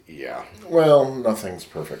Yeah. Well, nothing's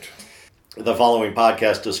perfect. The following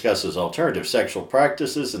podcast discusses alternative sexual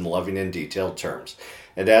practices in loving and detailed terms,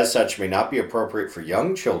 and as such may not be appropriate for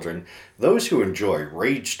young children, those who enjoy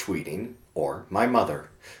rage tweeting, or my mother.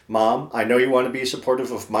 Mom, I know you want to be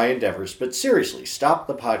supportive of my endeavors, but seriously, stop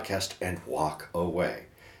the podcast and walk away.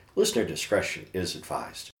 Listener discretion is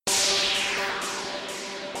advised.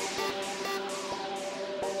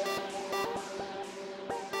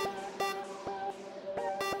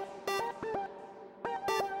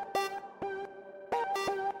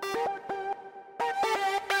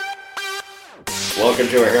 Welcome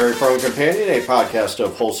to A Hairy Prone Companion, a podcast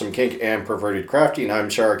of wholesome kink and perverted crafting. I'm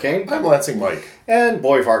Sarah Kane. I'm Lansing Mike. And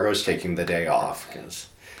Boy Fargo's taking the day off because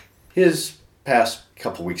his past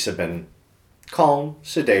couple weeks have been calm,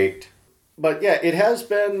 sedate. But yeah,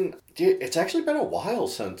 it's actually been a while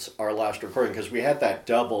since our last recording because we had that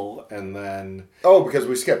double and then... Oh, because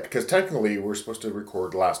we skipped. Because technically we were supposed to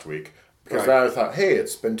record last week. Because Right. I thought, hey,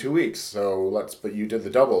 it's been 2 weeks, but you did the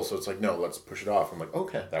double, so it's like, no, let's push it off. I'm like,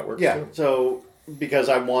 okay, that works Yeah, too. so because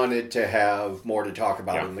I wanted to have more to talk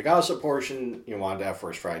about Yeah. in the gossip portion, you wanted to have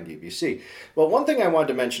First Friday and DBC. But one thing I wanted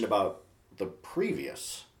to mention about the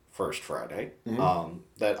previous First Friday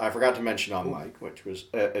that I forgot to mention on Mike, which was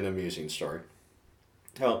an amusing story.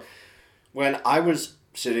 Well, when I was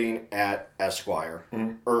sitting at Esquire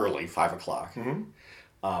early, 5 o'clock,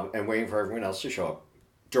 and waiting for everyone else to show up,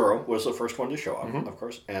 Duro was the first one to show up, of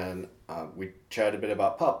course, and we chatted a bit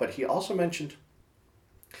about Pup, but he also mentioned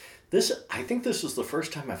I think this is the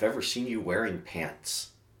first time I've ever seen you wearing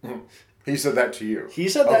pants. He said that to you. He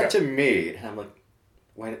said that to me, and I'm like,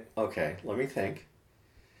 wait, okay, let me think.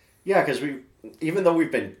 Yeah, because even though we've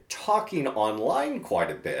been talking online quite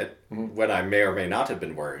a bit, when I may or may not have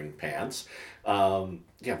been wearing pants,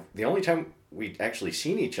 the only time we'd actually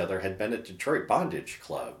seen each other had been at Detroit Bondage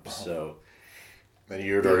Club, so... And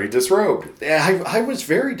you'd already disrobed. Yeah, I was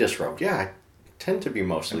very disrobed, yeah, I tend to be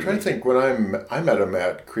mostly... I'm trying to think, when I met him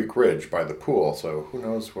at Creek Ridge by the pool, so who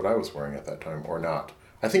knows what I was wearing at that time or not.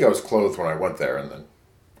 I think I was clothed when I went there, and then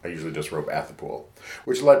I usually disrobe at the pool.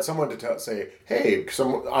 Which led someone to say, hey, there's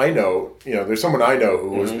someone I know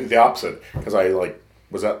who was the opposite, because I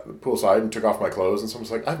was at the poolside and took off my clothes, and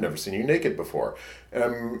someone's like, I've never seen you naked before.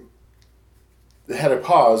 And I had a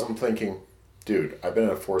pause, I'm thinking, dude, I've been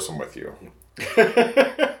in a foursome with you.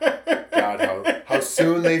 God, how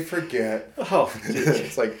soon they forget. Oh,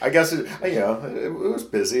 It's like, I guess it was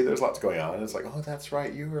busy. There's lots going on. It's like, oh, that's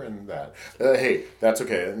right, you were in that. Hey, that's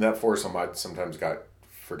okay. In that foursome, I sometimes got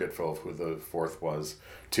forgetful of who the fourth was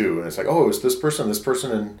too. And it's like, oh, it's this person,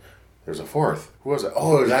 and there's a fourth. Who was it?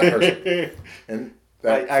 Oh, it was that person. And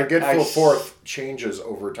that forgetful fourth changes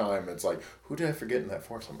over time. It's like, who did I forget in that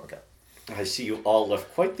foursome? Okay. I see you all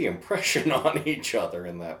left quite the impression on each other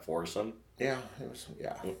in that foursome. Yeah, it was,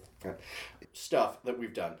 yeah. Stuff that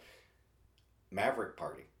we've done. Maverick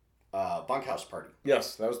party. Bunkhouse party.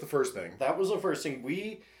 Yes, that was the first thing. That was the first thing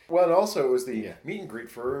Well, and also it was the meet and greet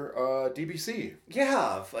for DBC.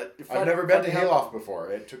 Yeah. I've never been to Hayloft before.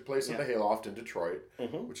 It took place at the Hayloft in Detroit,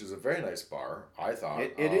 which is a very nice bar, I thought.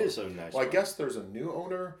 It is a nice bar. I guess there's a new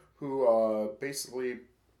owner who basically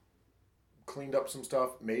cleaned up some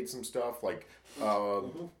stuff, made some stuff,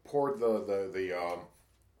 poured the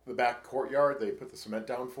back courtyard. They put the cement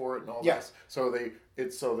down for it and all that. So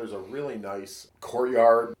there's a really nice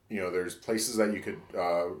courtyard. There's places that you could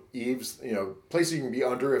eaves. Places you can be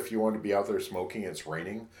under if you want to be out there smoking and it's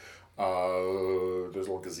raining. There's a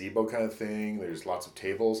little gazebo kind of thing. There's lots of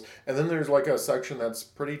tables, and then there's a section that's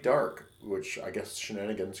pretty dark, which I guess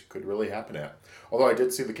shenanigans could really happen at. Although I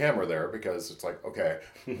did see the camera there because it's like, okay,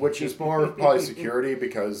 which is more probably security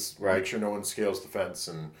because make sure no one scales the fence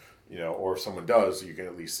and. Or if someone does, you can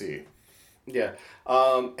at least see. Yeah.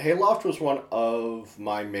 Hayloft was one of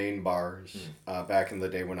my main bars back in the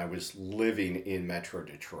day when I was living in Metro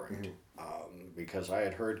Detroit. Because I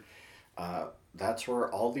had heard that's where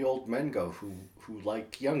all the old men go who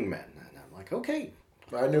like young men. And I'm like, okay.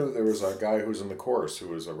 I knew there was a guy who was in the chorus who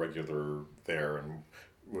was a regular there and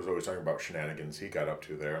was always talking about shenanigans he got up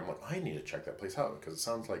to there. I'm like, I need to check that place out because it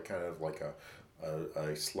sounds like kind of like a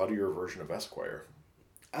sluttier version of Esquire.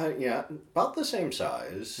 Yeah, about the same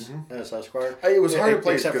size as Esquire. It was hard to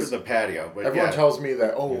place except for the patio. But everyone tells me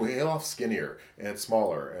that, Hayloft's skinnier and it's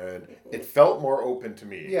smaller, and it felt more open to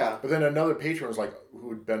me. Yeah. But then another patron was like,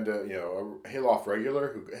 who'd been to, a Hayloft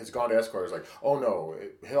regular who has gone to Esquire is like, oh no,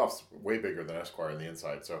 Hayloft's way bigger than Esquire on the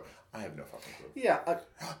inside, so I have no fucking clue. Yeah.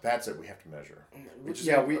 That's it, we have to measure. We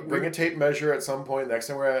just we bring a tape measure at some point, next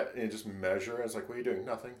time we're at, and just measure. It's like, what are you doing?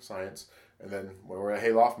 Nothing, science. and then when we're at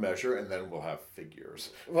Hayloft measure, and then we'll have figures.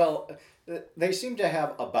 Well, they seem to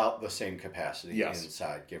have about the same capacity Yes.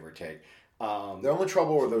 inside, give or take. The only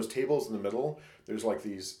trouble are those tables in the middle. There's like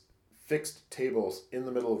these fixed tables in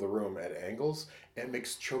the middle of the room at angles, and it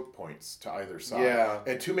makes choke points to either side. Yeah.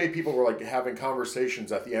 And too many people were like having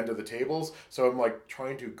conversations at the end of the tables, so I'm like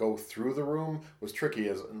trying to go through the room was tricky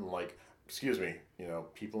as in like, excuse me,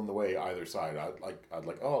 people in the way either side. I'd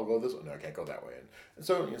like, oh, I'll go this way. No, I can't go that way. And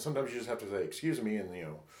so sometimes you just have to say excuse me, and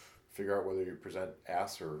figure out whether you present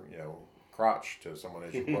ass or crotch to someone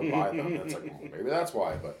as you go by them. And it's like, well, maybe that's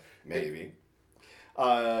why, but maybe.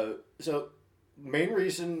 So main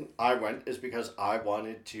reason I went is because I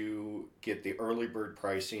wanted to get the early bird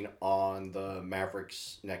pricing on the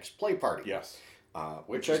Mavericks next play party. yes,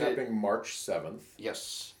 Which is I did. happening March 7th.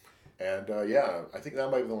 Yes. And yeah, I think that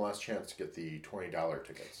might be the last chance to get the $20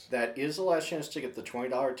 tickets. That is the last chance to get the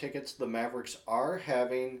 $20 tickets. The Mavericks are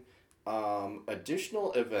having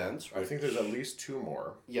additional events. I think there's at least 2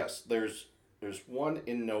 more. Yes, there's one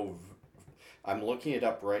in November. I'm looking it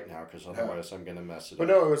up right now because otherwise I'm going to mess it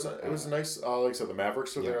But up. no, it was nice. Like I said, the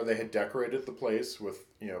Mavericks are there. They had decorated the place with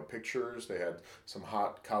pictures. They had some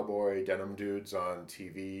hot cowboy denim dudes on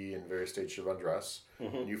TV in various stages of undress.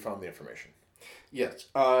 And you found the information. Yes,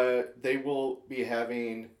 they will be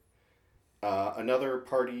having another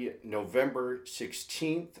party November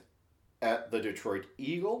 16th at the Detroit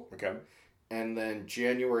Eagle. Okay. And then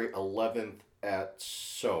January 11th at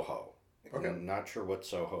Soho. Okay. I'm not sure what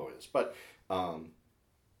Soho is, but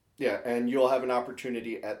yeah, and you'll have an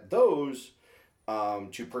opportunity at those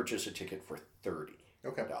to purchase a ticket for $30.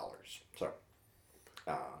 Okay. So,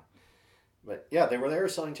 but yeah, they were there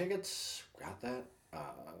selling tickets. Got that.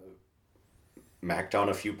 Macked on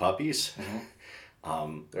a few puppies.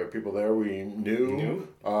 There were people there we knew.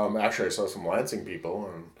 Actually, I saw some Lansing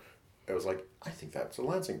people, and it was like, I think that's a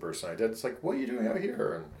Lansing person. I did. It's like, what are you doing out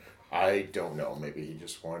here? And I don't know. Maybe he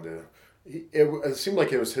just wanted to. It seemed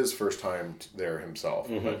like it was his first time there himself,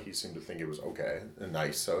 but he seemed to think it was okay and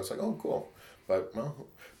nice. So it's like, oh, cool. But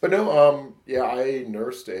no. Yeah, I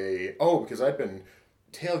nursed because I'd been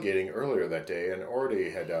tailgating earlier that day and already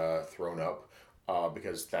had thrown up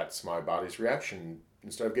because that's my body's reaction.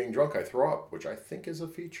 Instead of getting drunk, I throw up, which I think is a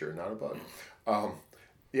feature, not a bug.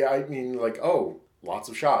 Yeah, I mean, like, lots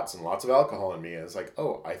of shots and lots of alcohol in me. And it's like,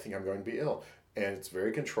 I think I'm going to be ill. And it's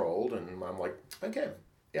very controlled, and I'm like, okay,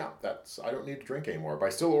 yeah, I don't need to drink anymore. But I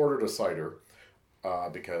still ordered a cider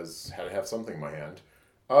because I had to have something in my hand.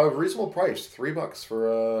 Reasonable price, $3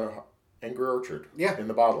 for Angry Orchard in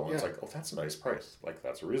the bottle. And it's like, that's a nice price. Like,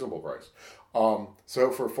 that's a reasonable price. So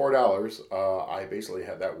for $4, I basically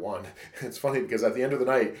had that one. It's funny because at the end of the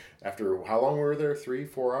night, after how long were we there?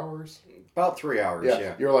 3-4 hours? About 3 hours,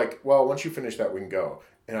 yeah. You're like, well, once you finish that, we can go.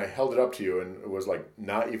 And I held it up to you, and it was like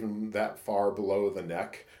not even that far below the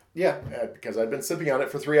neck. Yeah. Because I'd been sipping on it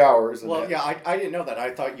for 3 hours. And I didn't know that.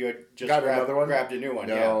 I thought you had just grabbed a new one.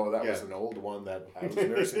 No, that was an old one that I was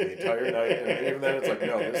nursing the entire night. And even then, it's like,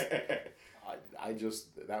 no,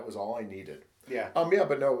 that was all I needed. Yeah.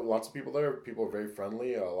 But no, lots of people there. People are very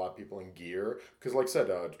friendly. A lot of people in gear. Because like I said,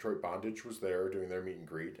 Detroit Bondage was there doing their meet and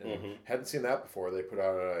greet. And hadn't seen that before. They put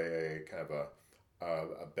out a kind of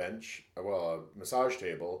a bench, a massage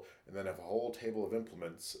table, and then have a whole table of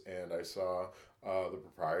implements. And I saw the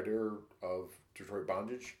proprietor of Detroit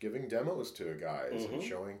Bondage giving demos to guys and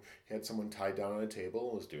showing he had someone tied down on a table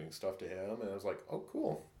and was doing stuff to him. And I was like, oh,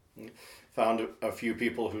 cool. Found a few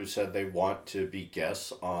people who said they want to be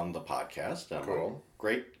guests on the podcast. Cool. Like,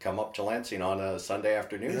 great. Come up to Lansing on a Sunday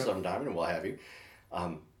afternoon sometime and we'll have you.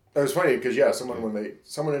 It was funny because,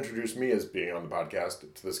 someone introduced me as being on the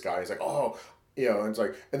podcast to this guy. He's like, oh, and it's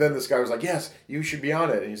like, and then this guy was like, yes, you should be on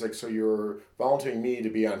it. And he's like, so you're volunteering me to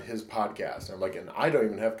be on his podcast. And I'm like, and I don't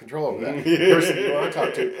even have control over that. The person you want to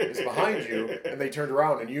talk to is behind you, and they turned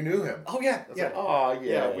around and you knew him. Oh yeah, yeah. Like, oh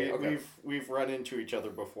yeah. Okay. We've run into each other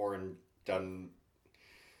before and done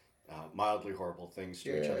mildly horrible things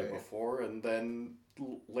to each other before, and then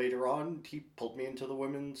later on he pulled me into the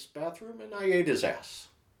women's bathroom and I ate his ass.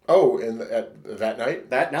 Oh, at that night?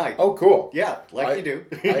 That night. Oh, cool. Yeah, you do.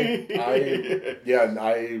 I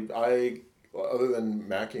other than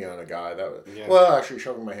macking on a guy, well, actually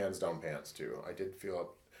shoving my hands down pants too. I did feel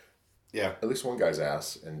up at least one guy's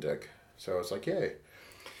ass and dick. So it's like, yay.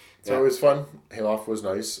 So it was fun. Hayloft was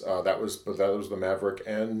nice. That was the Maverick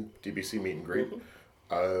and DBC meet and greet.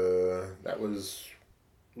 That was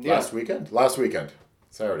last weekend.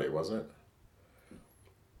 Saturday, wasn't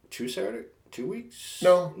it? 2 weeks?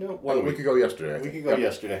 No, 1 week ago yesterday.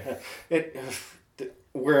 Yesterday.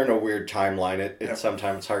 we're in a weird timeline. It's Yeah.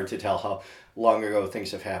 sometimes hard to tell how long ago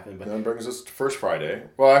things have happened. But And that brings us to First Friday.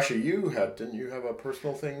 Well, actually, didn't you have a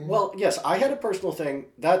personal thing? well, yes, I had a personal thing.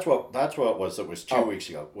 That's what it was. It was 2 weeks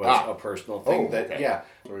ago. Was a personal thing that okay. yeah.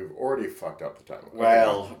 So we've already fucked up the time.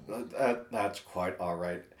 Well, that's quite all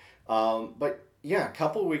right. But yeah, a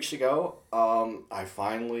couple of weeks ago, I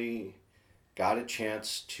finally got a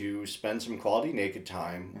chance to spend some quality naked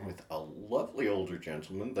time with a lovely older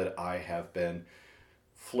gentleman that I have been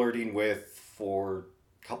flirting with for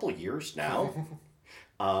a couple of years now.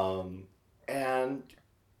 And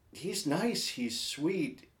he's nice. He's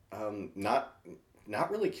sweet. Not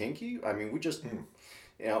really kinky. I mean, we just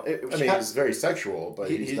it was he's very sexual, but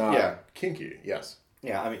he's not kinky. Yes.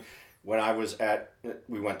 yeah. I mean, when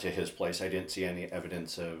we went to his place, I didn't see any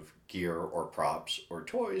evidence of gear or props or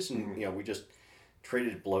toys, and we just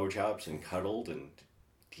traded blowjobs and cuddled, and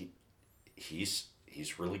he's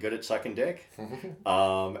really good at sucking dick,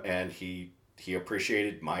 and he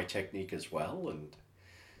appreciated my technique as well, and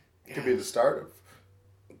Could be the start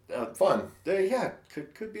of fun. Yeah,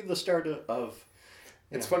 could be the start of.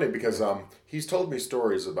 It's funny because he's told me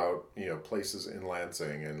stories about places in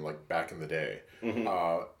Lansing and like back in the day, and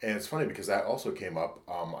it's funny because that also came up.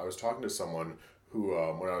 I was talking to someone who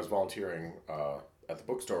when I was volunteering at the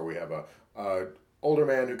bookstore, we have a older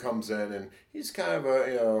man who comes in, and he's kind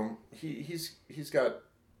of he's got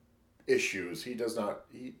issues. He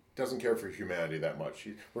doesn't care for humanity that much.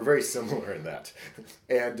 We're very similar in that,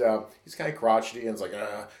 and he's kind of crotchety, and it's like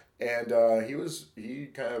and he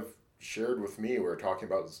kind of shared with me, we were talking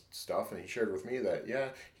about stuff, and he shared with me that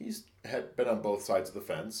he's had been on both sides of the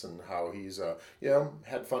fence, and how he's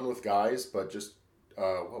had fun with guys, but just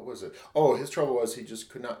what was it? Oh, his trouble was he just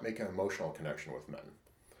could not make an emotional connection with men.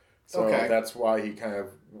 So that's why he kind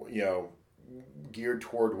of geared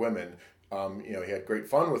toward women. He had great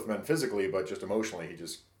fun with men physically, but just emotionally he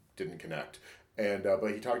just didn't connect. And but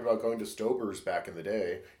he talked about going to Stober's back in the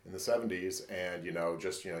day in the 70s, and you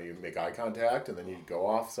make eye contact, and then you go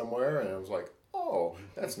off somewhere, and I was like, oh,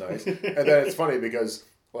 that's nice. And then it's funny because,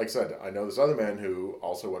 like I said, I know this other man who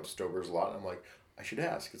also went to Stober's a lot, and I'm like, I should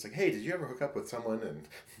ask. It's like, hey, did you ever hook up with someone? And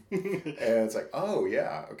and it's like, oh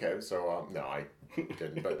yeah, okay. So no, I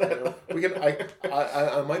didn't, but we can.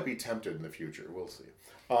 I might be tempted in the future. We'll see.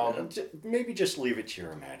 Maybe just leave it to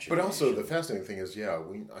your imagination. But also the fascinating thing is, I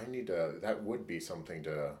need to. That would be something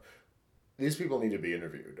to. These people need to be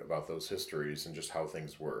interviewed about those histories and just how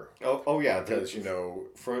things were. Oh yeah, because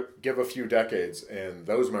give a few decades and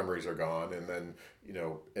those memories are gone, and then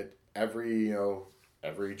every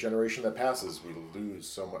generation that passes, we lose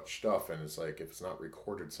so much stuff, and it's like if it's not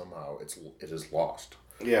recorded somehow, it is lost.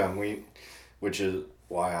 Yeah, which is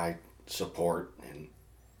why I support and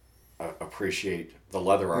appreciate the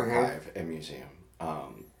Leather Archive and Museum,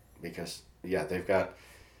 because they've got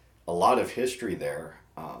a lot of history there,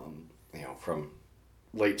 from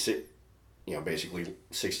basically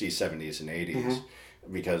 60s, 70s, and 80s,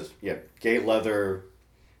 because gay leather,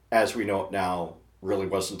 as we know it now, really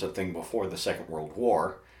wasn't a thing before the Second World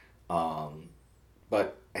War, and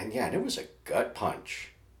it was a gut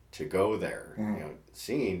punch to go there,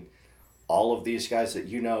 seeing all of these guys that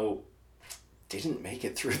didn't make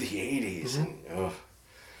it through the 80s. And,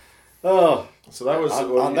 so that was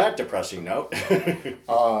on that depressing note.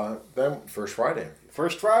 Then First Friday.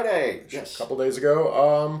 First Friday, yes. A couple days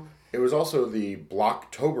ago. It was also the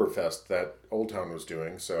Blocktoberfest that Old Town was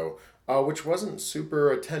doing, so which wasn't super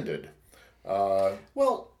attended.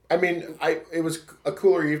 Well, I mean, it was a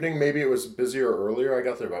cooler evening. Maybe it was busier earlier. I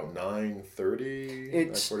got there about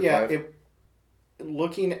 9:30.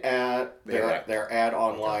 Looking at their ad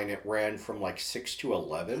online, it ran from like 6 to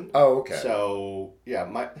 11. Oh, okay. So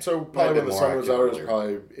probably when the sun was out, it was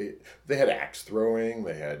probably they had axe throwing,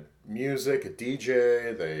 they had music, a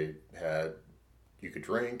DJ, they had you could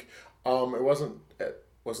drink. It wasn't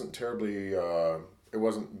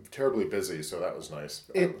terribly busy, so that was nice.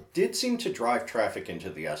 It did seem to drive traffic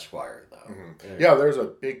into the Esquire, though. Mm-hmm. Yeah, there's a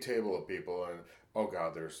big table of people, and oh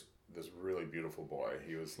god, there's this really beautiful boy.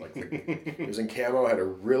 He was like, he was in camo, had a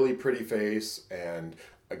really pretty face, and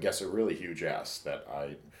I guess a really huge ass that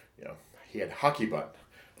he had hockey butt.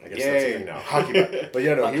 I guess that's the thing now, hockey butt. But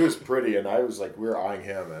he was pretty, and I was like, we were eyeing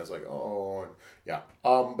him, and I was like, oh, and yeah.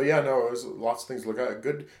 But it was lots of things to look at. A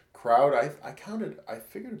good crowd. I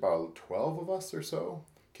figured about 12 of us or so,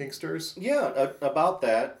 Kinksters. Yeah, about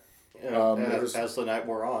that. As the night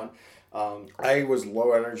wore on. I was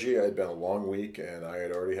low energy. It had been a long week, and I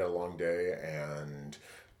had already had a long day, and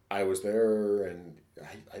I was there, and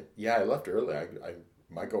I left early.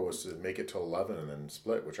 My goal was to make it till 11 and then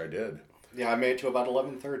split, which I did. Yeah, I made it to about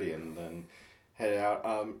 11:30, and then headed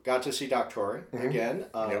out. Got to see Doctor again.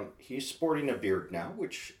 Yep. He's sporting a beard now,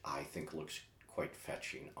 which I think looks quite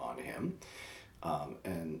fetching on him.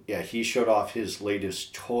 And yeah, he showed off his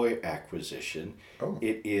latest toy acquisition. Oh.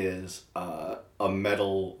 It is a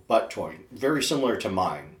metal butt toy, very similar to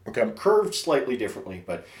mine. Okay. Curved slightly differently,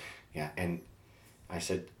 but yeah. And I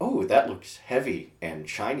said, "Oh, that looks heavy and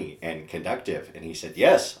shiny and conductive." And he said,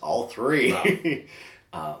 "Yes, all three."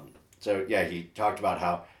 Wow. So yeah, he talked about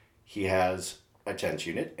how he has a TENS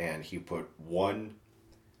unit and he put one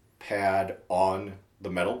pad on the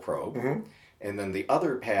metal probe, and then the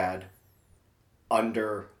other pad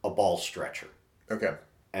under a ball stretcher, Okay.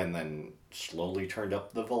 and then slowly turned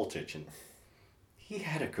up the voltage, and he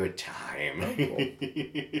had a good time. Oh,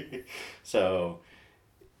 cool. So,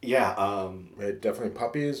 yeah, We had definitely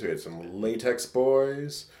puppies. We had some latex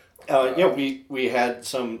boys. yeah, we had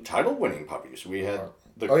some title winning puppies. We had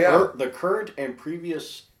the current and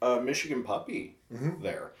previous Michigan puppy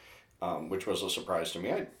there, which was a surprise to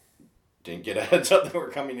me. I didn't get a heads up that were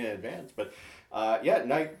coming in advance, but yeah,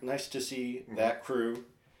 nice to see that crew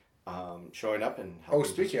showing up and helping. Oh,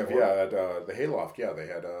 speaking of, at the Hayloft, they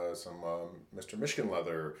had some Mr. Michigan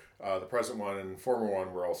Leather, the present one and former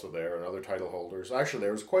one were also there, and other title holders. Actually,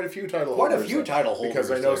 there was quite a few title holders.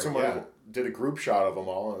 Because I know someone did a group shot of them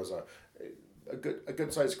all, and it was a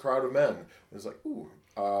good sized crowd of men. It was like, ooh.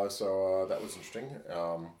 So that was interesting.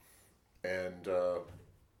 So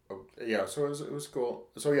it was cool.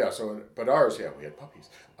 So but ours, we had puppies.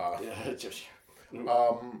 What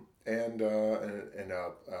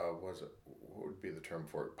would be the term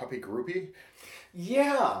for it? Puppy groupie?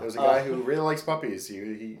 Yeah. There's a guy who really likes puppies.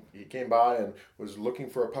 He came by and was looking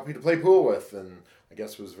for a puppy to play pool with, and I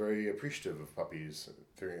guess was very appreciative of puppies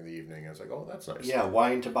during the evening. I was like, oh, that's nice. Yeah,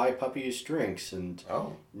 wanting to buy puppies drinks, and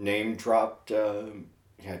name dropped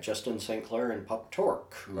Justin St. Clair and Pup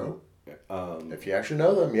Torque. If you actually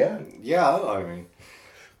know them, yeah. Yeah, I mean,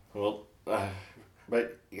 well,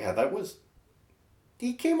 but yeah, that was...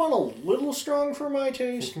 He came on a little strong for my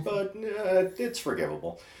taste, but it's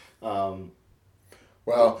forgivable.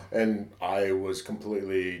 Well, and I was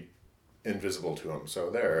completely invisible to him. So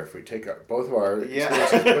there, if we take both of our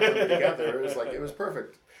experiences and put them together, it was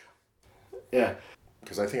perfect. Yeah.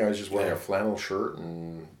 Because I think I was just wearing a flannel shirt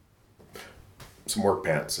and some work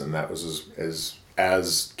pants, and that was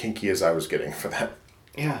as kinky as I was getting for that.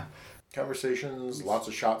 Yeah. Conversations, lots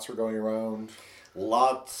of shots were going around.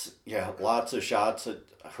 Lots of shots.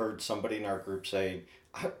 I heard somebody in our group saying,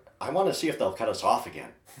 I want to see if they'll cut us off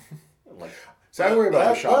again. I'm like, so I worry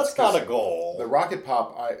about the shots. That's not a goal. The rocket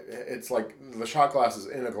pop, it's like the shot glass is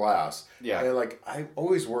in a glass. Yeah. And I'm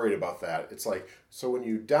always worried about that. It's like, so when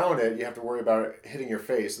you down it, you have to worry about it hitting your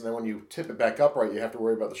face. And then when you tip it back upright, you have to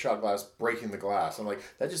worry about the shot glass breaking the glass. I'm like,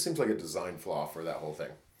 that just seems like a design flaw for that whole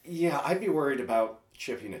thing. Yeah, I'd be worried about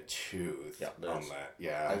chipping a tooth on that.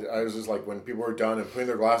 Yeah. I was just like, when people were done and putting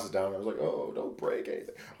their glasses down, I was like, oh, don't break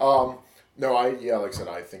anything. No, like I said,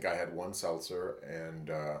 I think I had one seltzer and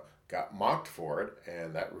got mocked for it,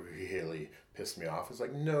 and that really pissed me off. It's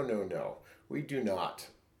like, no, we do not.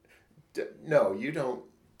 No, you don't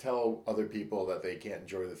tell other people that they can't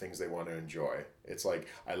enjoy the things they want to enjoy. It's like,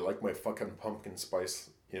 I like my fucking pumpkin spice,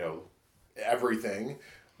 everything.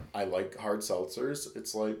 I like hard seltzers.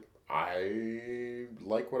 It's like, I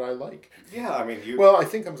like what I like. Yeah, I mean, Well, I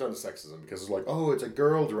think it comes down to sexism, because it's like, oh, it's a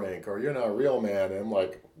girl drink, or you're not a real man. And I'm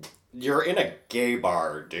like... You're in a gay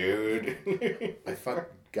bar, dude. I fuck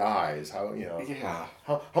guys. How, Yeah.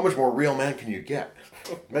 How much more real man can you get?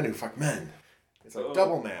 Men who fuck men. It's like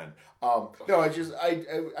double man. No, I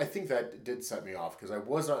think that did set me off, because I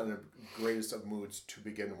was not in the greatest of moods to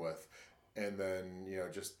begin with. And then,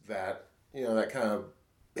 just that, that kind of,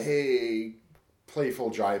 hey... playful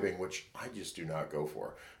jibing, which I just do not go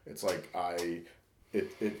for. It's like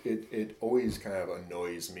it always kind of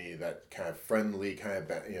annoys me, that kind of friendly kind of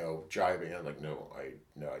jibing. I'm like, no, I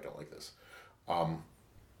don't like this.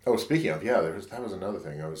 Speaking of, that was another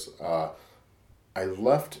thing. I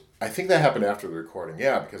left. I think that happened after the recording.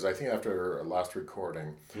 Yeah, because I think after our last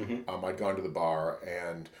recording, I'd gone to the bar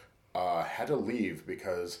and had to leave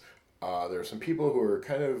because there were some people who were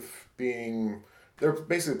kind of they're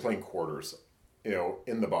basically playing quarters.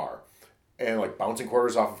 In the bar, and bouncing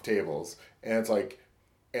quarters off of tables, and it's like,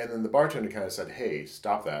 and then the bartender kind of said, "Hey,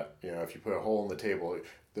 stop that! If you put a hole in the table,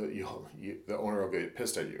 the owner will get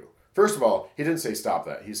pissed at you." First of all, he didn't say stop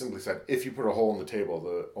that. He simply said, "If you put a hole in the table,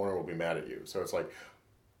 the owner will be mad at you." So it's like,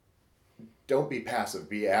 don't be passive,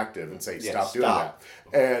 be active, and say stop doing that.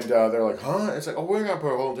 And they're like, "Huh?" It's like, "Oh, we're gonna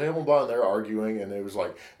put a hole in the table," blah. And they're arguing, and it was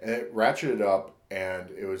like, and it ratcheted up.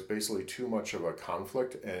 and it was basically too much of a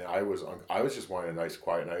conflict, and I was just wanting a nice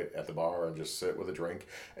quiet night at the bar and just sit with a drink,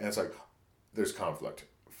 and it's like, there's conflict,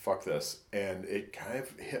 fuck this, and it kind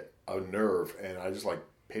of hit a nerve, and I just like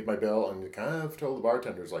paid my bill and kind of told the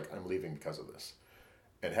bartenders like, I'm leaving because of this,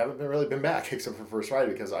 and haven't really been back except for First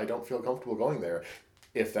Friday because I don't feel comfortable going there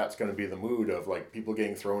if that's going to be the mood of like people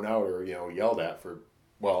getting thrown out or yelled at for,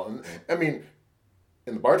 well, and, I mean,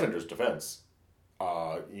 in the bartender's defense,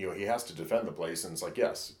 he has to defend the place, and it's like,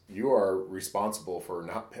 yes, you are responsible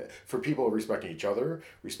for people respecting each other,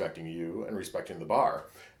 respecting you, and respecting the bar.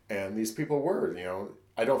 And these people were,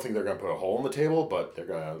 I don't think they're going to put a hole in the table, but they're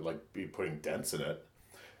going to like be putting dents in it.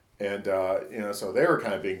 And so they were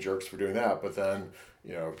kind of being jerks for doing that. But then,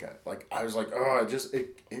 like I was like, oh,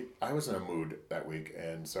 I was in a mood that week,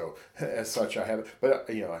 and so as such, I haven't. But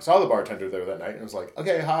I saw the bartender there that night, and I was like,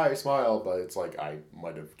 okay, hi, smile. But it's like I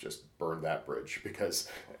might have just burned that bridge because,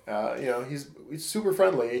 he's super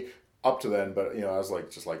friendly up to then. But I was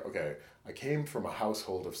like, okay, I came from a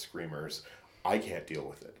household of screamers. I can't deal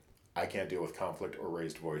with it. I can't deal with conflict or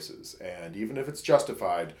raised voices, and even if it's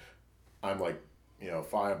justified, I'm like,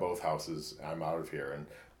 fine, both houses. I'm out of here, and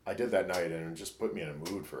I did that night, and it just put me in a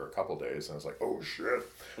mood for a couple days, and I was like, oh shit.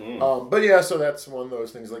 But yeah, so that's one of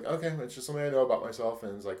those things. Like, okay, it's just something I know about myself,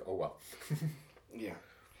 and it's like, oh well. Yeah.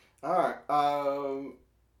 All right.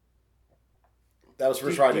 That was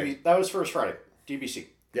First Friday. That was First Friday. DBC.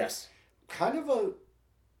 Yes. Kind of a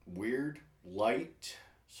weird, light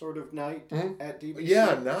sort of night at DBC.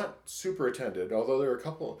 Yeah, not super attended, although there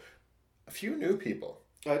were a few new people.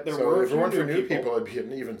 If it weren't for new people, it'd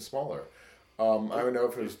be even smaller. I don't know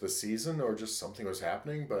if it was the season or just something was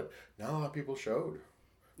happening, but not a lot of people showed.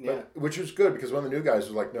 Yeah. Which was good because one of the new guys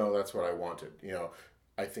was like, no, that's what I wanted.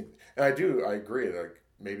 I think, and I agree, like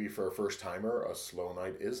maybe for a first timer, a slow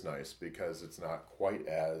night is nice because it's not quite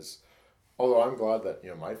as, although I'm glad that,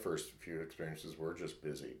 my first few experiences were just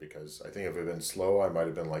busy because I think if it had been slow, I might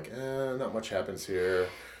have been like, not much happens here,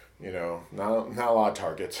 not a lot of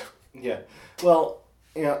targets. Yeah. Well,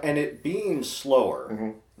 and it being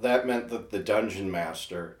slower, that meant that the dungeon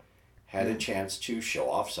master had a chance to show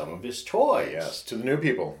off some of his toys. Yes, to the new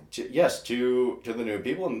people. To the new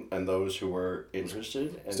people and those who were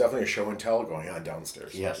interested. It's definitely a show and tell going on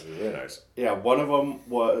downstairs. Yes. It was really nice. Yeah, one of them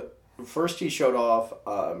was... First, he showed off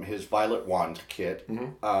his Violet Wand kit,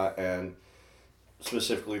 and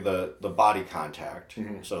specifically the body contact.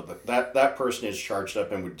 So that person is charged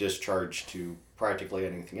up and would discharge to practically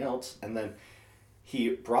anything else. And then he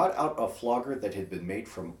brought out a flogger that had been made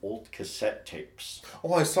from old cassette tapes.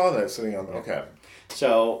 Oh, I saw that sitting on... Okay.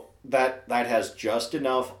 So that has just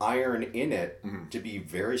enough iron in it to be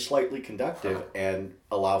very slightly conductive and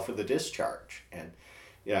allow for the discharge. And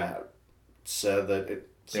said that it...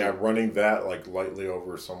 running that like lightly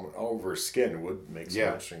over skin would make some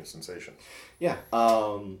interesting sensation. Yeah.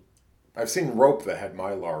 I've seen rope that had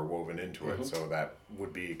Mylar woven into it, so that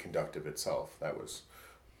would be conductive itself. That was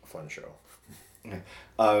a fun show.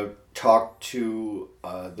 Talked to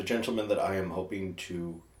the gentleman that I am hoping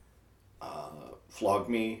to flog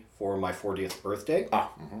me for my 40th birthday.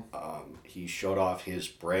 He showed off his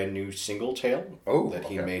brand new single tail that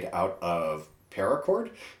he made out of paracord.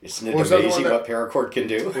 Isn't it amazing what paracord can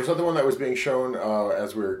do? Was that the one that was being shown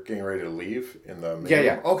as we were getting ready to leave in the main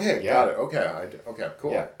room? Okay, got it. Okay,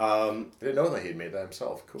 cool. Yeah. I didn't know that he'd made that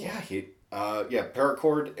himself. Cool. Yeah,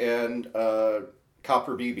 paracord and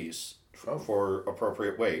copper BBs for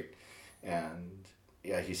appropriate weight. And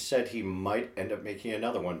he said he might end up making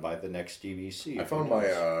another one by the next DVC. I found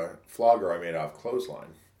my flogger I made out of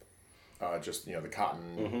clothesline. Just the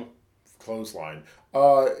cotton clothesline.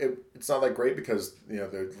 It's not that great because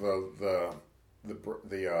the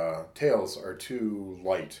tails are too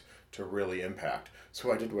light to really impact. So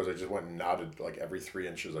what I did was I just went and knotted like every 3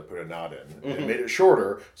 inches. I put a knot in and made it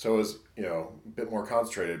shorter, so it was a bit more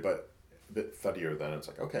concentrated, but a bit thuddier. Then it's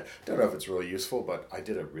like, okay, don't know if it's really useful, but I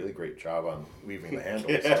did a really great job on weaving the handle.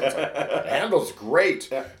 So it's like, the handle's great.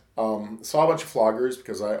 Yeah. Saw a bunch of floggers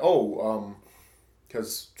because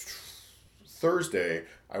because Thursday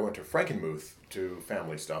I went to Frankenmuth to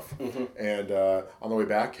family stuff, and on the way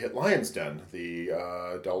back hit Lion's Den, the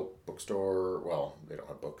adult bookstore. Well, they don't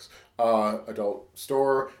have books. Adult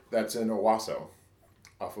store that's in Owasso,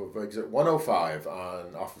 off of exit 105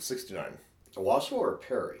 off of 69. Owasso or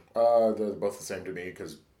Perry? They're both the same to me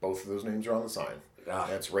because both of those names are on the sign.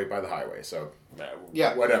 And it's right by the highway, so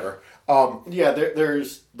whatever.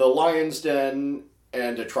 There's the Lion's Den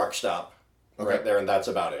and a truck stop right there, and that's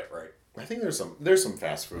about it, right? I think there's some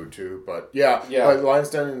fast food too, but Lion's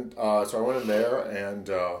Den. So I went in there and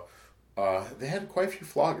they had quite a few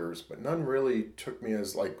floggers, but none really took me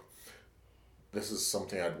as like this is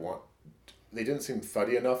something I'd want. They didn't seem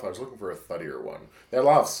thuddy enough. I was looking for a thuddier one. They had a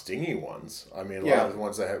lot of stingy ones. I mean, a lot of the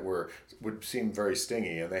ones that would seem very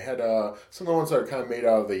stingy, and they had some of the ones that are kind of made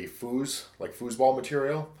out of the foosball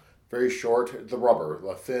material, very short, the rubber,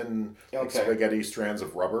 the thin spaghetti strands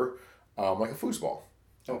of rubber, like a foosball.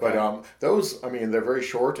 Okay. But those, I mean, they're very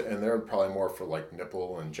short, and they're probably more for like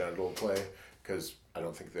nipple and genital play, because I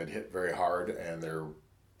don't think they'd hit very hard, and they're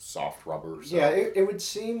soft rubber. So. Yeah, it would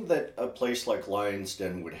seem that a place like Lion's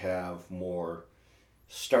Den would have more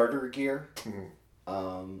starter gear.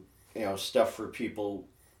 Mm-hmm. Stuff for people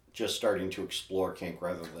just starting to explore kink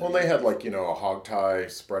rather than... Well, they had like, a hog tie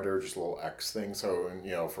spreader, just a little X thing. So,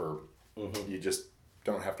 you just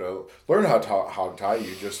don't have to learn how to hog tie.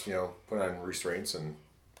 You just, put on restraints and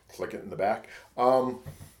click it in the back.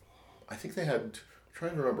 I think they had... I'm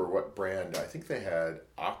trying to remember what brand. I think they had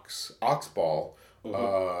Oxball,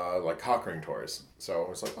 like cock ring toys. So I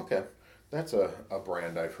was like, okay, that's a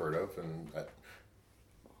brand I've heard of, and that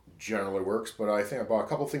generally works. But I think I bought a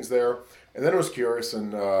couple things there, and then I was curious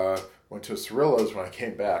and went to Cirilla's when I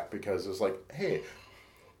came back, because it was like, hey,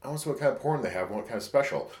 I want to see what kind of porn they have, what kind of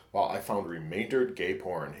special. Well, I found remaindered gay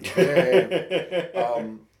porn. Yay.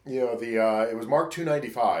 It was marked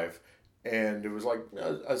 $2.95, and it was like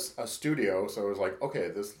a studio, so it was like, okay,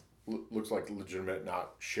 this looks like legitimate,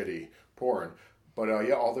 not shitty porn. But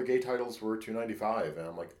all their gay titles were $2.95, and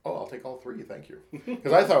I'm like, oh, I'll take all three, thank you.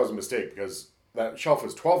 Because I thought it was a mistake, because that shelf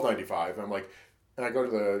was $12.95, and I'm like, and I go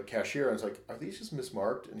to the cashier, and I was like, are these just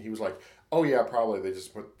mismarked? And he was like, oh yeah, probably they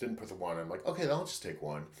just didn't put the one. I'm like, okay, then I'll just take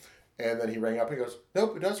one. And then he rang up and he goes,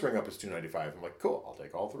 nope, it does ring up as $2.95. I'm like, cool, I'll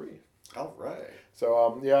take all three. All right.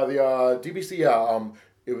 So the DBC,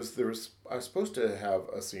 I was supposed to have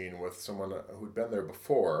a scene with someone who'd been there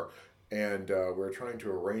before, and we're trying to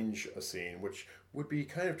arrange a scene, which would be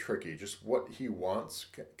kind of tricky. Just what he wants,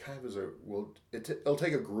 kind of it'll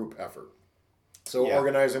take a group effort. So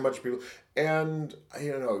organizing a bunch of people, and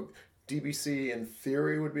DBC in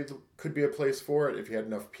theory could be a place for it if you had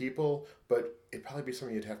enough people, but it'd probably be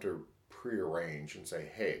something you'd have to prearrange and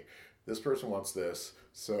say, hey, this person wants this,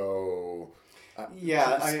 so.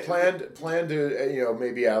 Planned to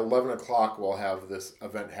maybe at 11 o'clock we'll have this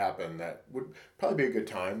event happen. That would probably be a good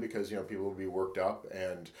time, because people will be worked up,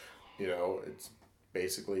 and it's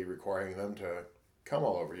basically requiring them to come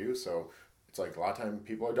all over you. So it's like a lot of time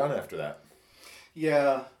people are done after that.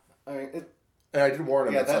 Yeah, and I did warn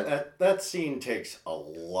him. Yeah, that scene takes a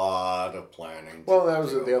lot of planning. Well, that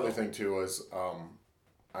was the other thing too. Was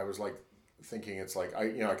I was like thinking, it's like I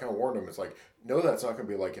kind of warned him. It's like, no, that's not going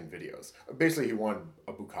to be like in videos. Basically, he wanted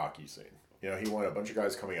a bukkake scene. He wanted a bunch of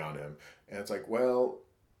guys coming on him, and it's like, well,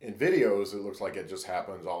 in videos it looks like it just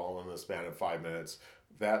happens all in the span of 5 minutes.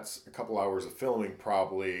 That's a couple hours of filming,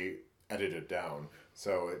 probably edited down.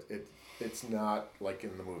 So it's not like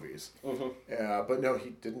in the movies. Mm-hmm. But no,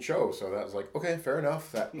 he didn't show, so that was like, okay, fair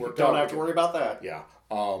enough. That worked out. Don't have to worry about that. Yeah.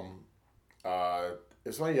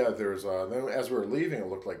 It's funny, yeah, there's then as we were leaving, it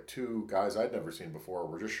looked like two guys I'd never seen before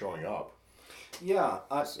were just showing up. Yeah,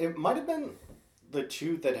 it might have been the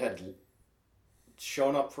two that had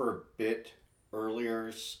shown up for a bit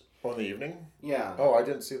earlier. Oh, in the evening? Yeah. Oh, I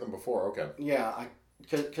didn't see them before, okay. Yeah,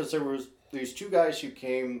 because there was these two guys who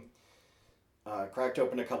came, cracked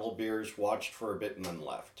open a couple of beers, watched for a bit, and then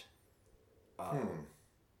left.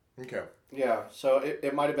 Okay. Yeah, so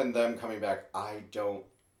it might have been them coming back. I don't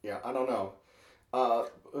know.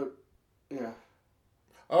 Yeah.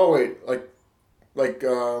 Oh wait, like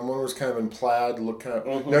one was kind of in plaid, look kind of.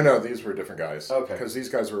 Mm-hmm. No, these were different guys. Okay. Because these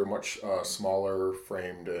guys were much smaller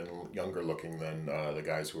framed and younger looking than the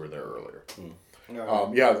guys who were there earlier.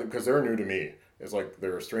 Yeah, because they were new to me. It's like they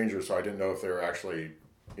were strangers, so I didn't know if they were actually,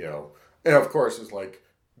 And of course, it's like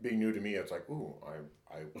being new to me. It's like, ooh, I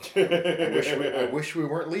wish we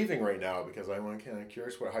weren't leaving right now, because I'm kind of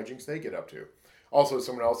curious what hijinks they get up to. Also,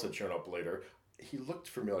 someone else had shown up later. He looked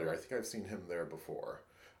familiar. I think I've seen him there before.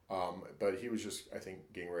 But he was just, I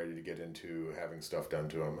think, getting ready to get into having stuff done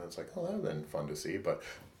to him. And it's like, oh, that would have been fun to see. But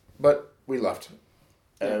we left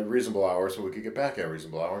at a reasonable hour, so we could get back at a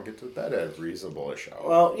reasonable hour and get to bed at a reasonable-ish hour.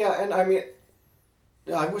 Well, yeah, and I mean,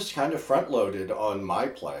 I was kind of front-loaded on my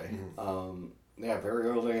play. Mm-hmm. Very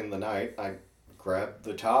early in the night, I grabbed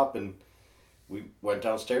the top and we went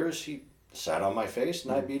downstairs. He sat on my face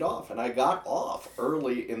and I beat off. And I got off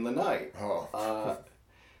early in the night. Oh.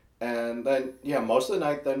 And then, most of the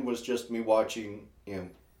night then was just me watching,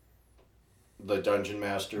 the Dungeon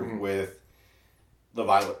Master with the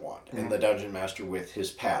Violet Wand and the Dungeon Master with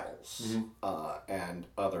his paddles and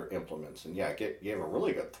other implements. And gave a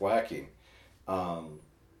really good thwacking. And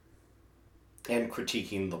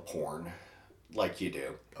critiquing the porn like you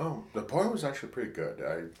do. Oh, the porn was actually pretty good.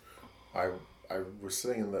 I was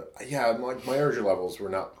sitting in the my energy levels were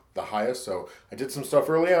not the highest, so I did some stuff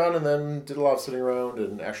early on, and then did a lot of sitting around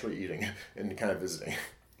and actually eating and kind of visiting.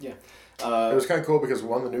 Yeah. It was kind of cool because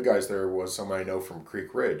one of the new guys there was someone I know from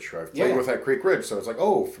Creek Ridge, who I've played with at Creek Ridge, so it's like,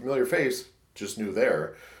 oh, familiar face, just new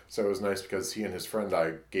there. So it was nice because he and his friend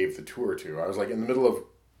I gave the tour to. I was like in the middle of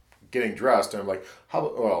getting dressed, and I'm like,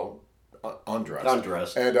 undressed.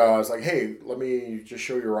 Undressed. And I was like, hey, let me just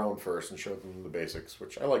show you around first and show them the basics,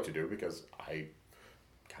 which I like to do because I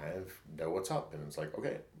kind of know what's up. And it's like,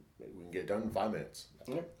 okay, we can get it done in 5 minutes.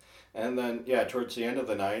 Yeah. And then, towards the end of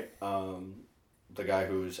the night, the guy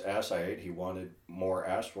whose ass I ate, he wanted more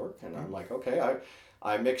ass work. And I'm like, okay,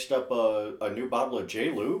 I mixed up a new bottle of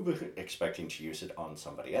J-Lube, expecting to use it on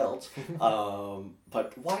somebody else.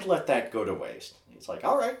 But why let that go to waste? He's like,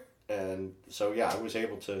 all right. And so, I was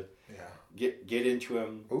able to get into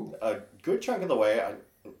him a good chunk of the way.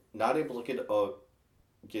 I'm not able to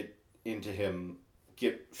get into him,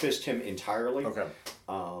 fist him entirely. Okay.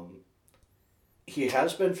 He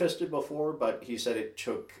has been fisted before, but he said it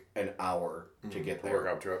took an hour to get there. Work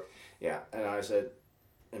up to it. Yeah, and I said,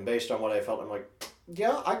 and based on what I felt, I'm like,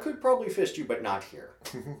 yeah, I could probably fist you, but not here.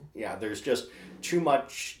 Yeah, there's just too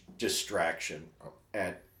much distraction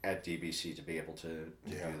at DBC to be able to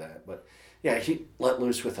do that. But yeah, he let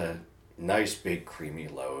loose with a nice big creamy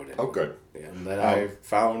load. And, good. And then I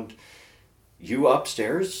found you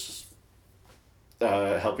upstairs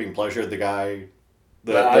helping pleasure the guy,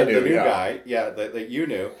 the new guy, that you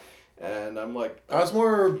knew. And I'm like... I was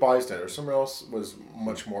more bystander. Someone else was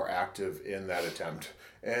much more active in that attempt.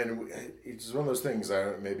 And it's one of those things,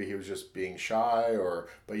 maybe he was just being shy,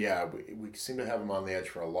 but we seemed to have him on the edge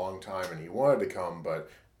for a long time, and he wanted to come, but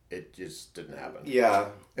it just didn't happen. Yeah.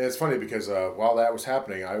 And it's funny because while that was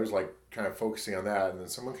happening, I was like kind of focusing on that, and then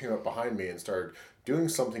someone came up behind me and started doing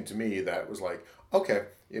something to me that was like, okay,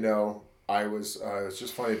 I was, it's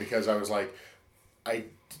just funny because I was like, I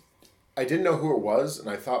didn't know who it was, and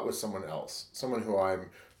I thought it was someone else, someone who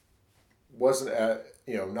wasn't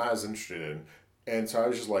not as interested in. And so I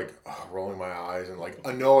was just like rolling my eyes and like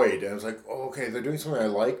annoyed, and I was like, oh, okay, they're doing something I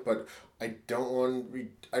like, but I don't want to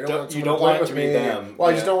want someone to play with me. Them. Well,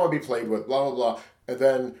 I just don't want to be played with, blah, blah, blah. And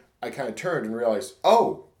then I kind of turned and realized,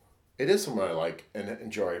 oh, it is someone I like and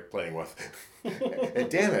enjoy playing with. And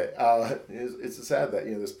damn it, it's sad that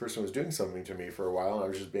this person was doing something to me for a while, and I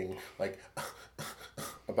was just being like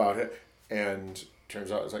about it. And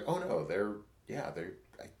turns out it's like, oh no, we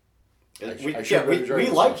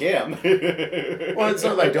like him. Well, it's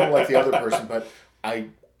not that I don't like the other person, but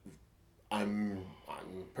I'm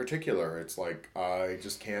particular. It's like I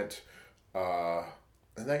just can't. And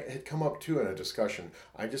that had come up too in a discussion.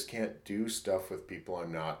 I just can't do stuff with people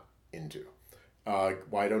I'm not into. Why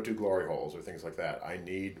I don't do glory holes or things like that. I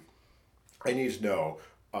need to know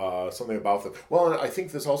something about them. Well, and I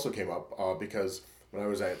think this also came up because when I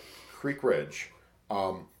was at Creek Ridge,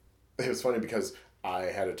 it was funny because I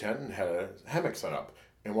had a tent and had a hammock set up.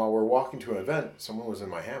 And while we're walking to an event, someone was in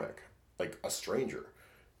my hammock, like a stranger.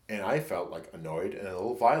 And I felt like annoyed and a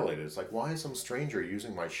little violated. It's like, why is some stranger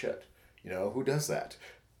using my shit? Who does that?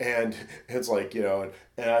 And it's like, and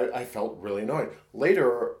I felt really annoyed.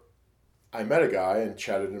 Later, I met a guy and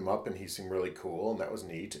chatted him up, and he seemed really cool, and that was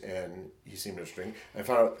neat, and he seemed interesting. And I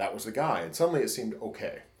found out that was the guy, and suddenly it seemed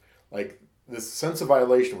okay. Like, this sense of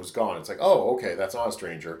violation was gone. It's like, oh, okay, that's not a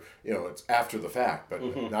stranger. It's after the fact, but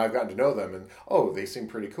now I've gotten to know them, and they seem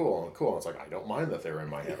pretty cool. And it's like, I don't mind that they're in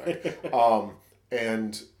my hammock.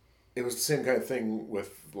 And it was the same kind of thing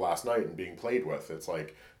with last night and being played with. It's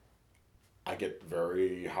like, I get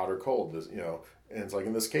very hot or cold, and it's like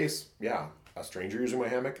in this case, a stranger using my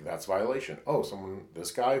hammock, that's violation. Oh,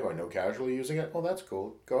 this guy who I know casually using it, oh, that's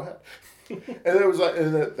cool, go ahead. And it was like,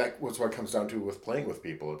 and that was what it comes down to with playing with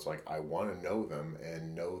people. It's like, I want to know them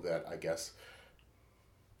and know that, I guess,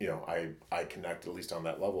 I connect at least on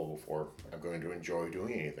that level before I'm going to enjoy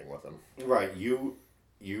doing anything with them. Right, you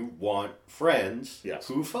want friends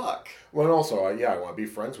who fuck. Well, and also, I want to be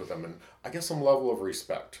friends with them, and I guess some level of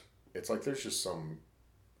respect. It's like there's just some,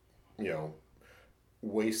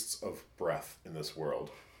 wastes of breath in this world.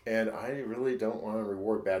 And I really don't want to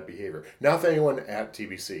reward bad behavior. Not that anyone at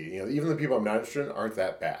TBC, even the people I'm not interested in aren't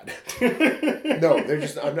that bad. No, they're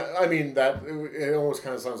just, it almost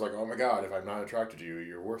kind of sounds like, oh my God, if I'm not attracted to you,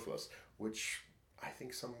 you're worthless. Which I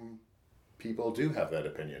think some people do have that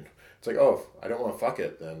opinion. It's like, oh, if I don't want to fuck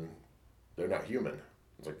it, then they're not human.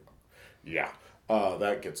 It's like,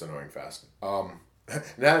 that gets annoying fast.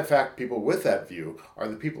 Now, in fact, people with that view are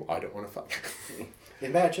the people I don't want to fuck.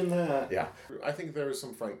 Imagine that. Yeah. I think there was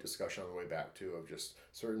some frank discussion on the way back, too, of just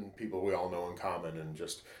certain people we all know in common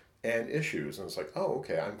and issues. And it's like, oh,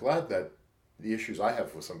 okay, I'm glad that the issues I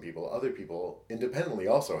have with some people, other people independently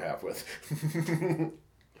also have with.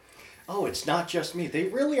 Oh, it's not just me. They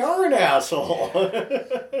really are an asshole.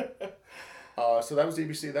 So that was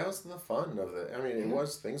DBC. That was the fun of it. I mean,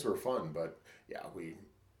 things were fun, but yeah,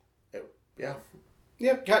 yeah.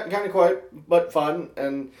 Yeah, kind of quiet, but fun,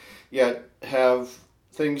 and have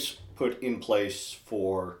things put in place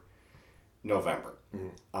for November.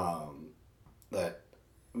 That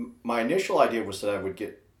my initial idea was that I would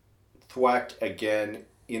get thwacked again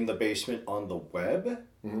in the basement on the web,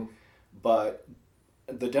 but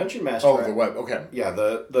the Dungeon Master... Oh, the web, okay. Yeah,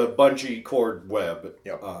 the bungee cord web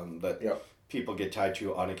Yep. People get tied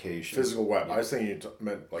to on occasion. Physical web. Yeah. I was thinking you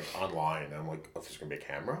meant like online. I'm like, oh, there's going to be a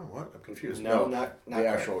camera? What? I'm confused. No, not the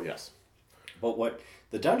actual, yes. But what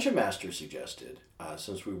the Dungeon Master suggested,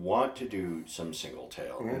 since we want to do some single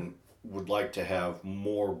tail and would like to have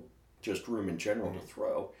more just room in general to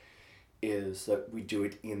throw, is that we do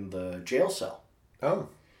it in the jail cell. Oh.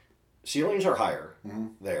 Ceilings are higher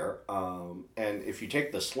there, and if you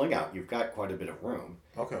take the sling out, you've got quite a bit of room.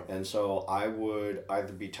 Okay. And so I would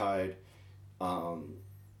either be tied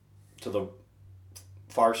to the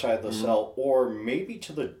far side of the cell, or maybe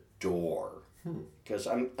to the door, because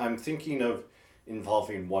I'm thinking of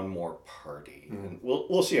involving one more party, and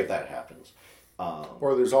we'll see if that happens.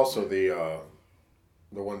 Or there's also the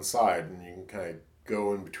one side, and you can kind of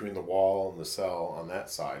go in between the wall and the cell on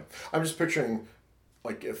that side. I'm just picturing,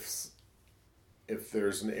 like, if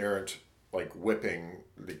there's an errant, like, whipping,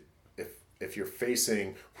 if you're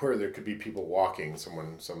facing where there could be people walking,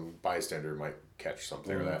 some bystander might catch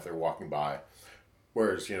something or that if they're walking by.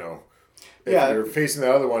 Whereas, if you're facing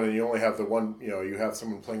the other one and you only have the one, you have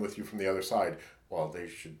someone playing with you from the other side, well, they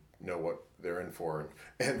should know what they're in for.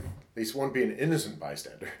 And at least one be an innocent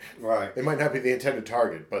bystander. Right. They might not be the intended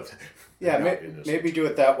target, but maybe do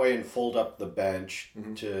it that way and fold up the bench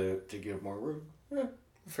to give more room. We'll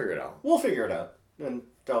figure it out. We'll figure it out. And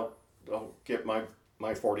I'll get my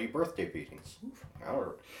 40 birthday beatings.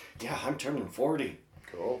 Yeah, I'm turning 40.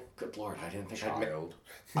 Cool. Good Lord, I didn't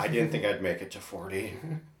think I'd make it to 40.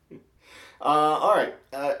 All right,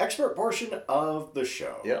 expert portion of the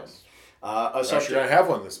show. Yes. Actually, I have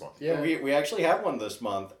one this month. Yeah. We actually have one this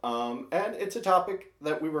month, and it's a topic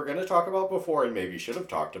that we were going to talk about before and maybe should have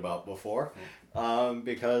talked about before,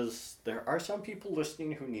 because there are some people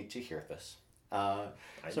listening who need to hear this. I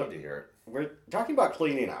need to hear it. We're talking about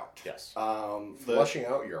cleaning out. Yes. Flushing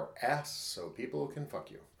out your ass so people can fuck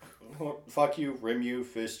you. Fuck you, rim you,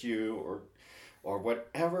 fist you, or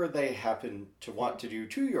whatever they happen to want to do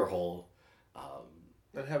to your hole.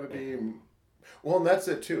 And have it be... Well, and that's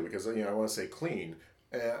it too, because, I want to say clean.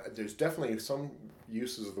 There's definitely some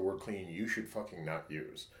uses of the word clean you should fucking not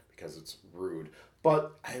use, because it's rude.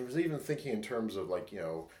 But I was even thinking in terms of, like,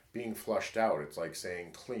 being flushed out. It's like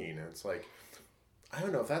saying clean, and it's like... I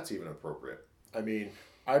don't know if that's even appropriate. I mean,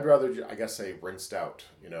 I'd rather, I guess, say rinsed out,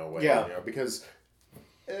 because,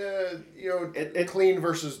 clean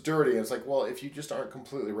versus dirty. And it's like, well, if you just aren't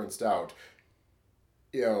completely rinsed out,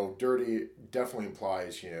 dirty definitely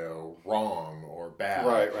implies, wrong or bad.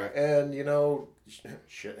 Right. And,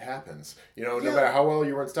 shit happens. No matter how well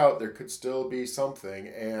you rinsed out, there could still be something.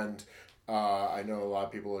 And I know a lot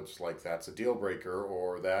of people, it's like, that's a deal breaker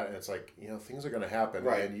or that. And it's like, things are going to happen.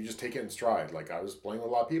 Right. And you just take it in stride. Like, I was playing with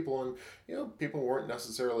a lot of people and, people weren't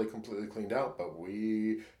necessarily completely cleaned out. But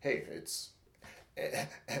it's...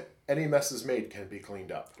 Any mess is made can be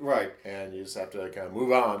cleaned up. Right. And you just have to kind of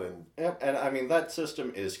move on. And yep. And I mean, that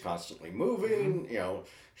system is constantly moving.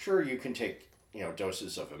 Sure, you can take,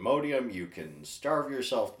 doses of Imodium. You can starve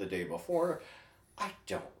yourself the day before. I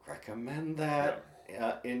don't recommend that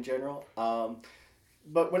in general.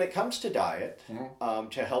 But when it comes to diet,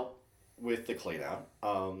 to help with the clean out,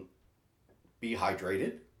 be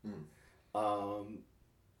hydrated.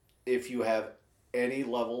 If you have any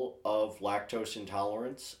level of lactose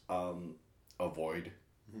intolerance, avoid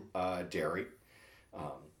dairy.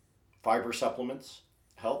 Fiber supplements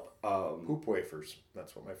help. Poop wafers.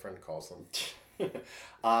 That's what my friend calls them.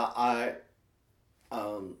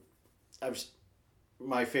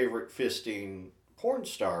 My favorite fisting porn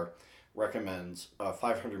star recommends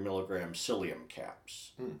 500 milligram psyllium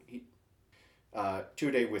caps. 2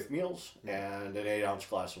 a day with meals and an 8-ounce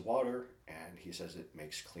glass of water, and he says it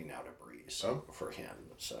makes clean out a breeze for him.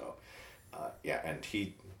 So, and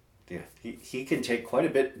he can take quite a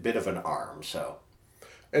bit of an arm. So,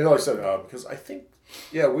 and like I said, because I think,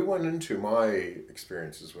 we went into my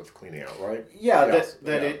experiences with cleaning out, right? Yeah, yes,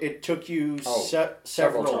 it took you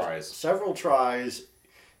several tries. Several tries,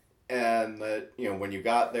 and that when you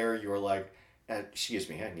got there, you were like, "Excuse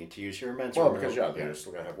me, I need to use your men's Well, room." because they're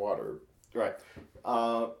still gonna have water. Right.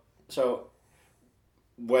 So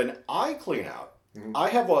when I clean out, Mhm. I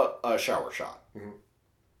have a shower shot, Mhm.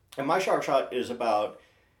 and my shower shot is about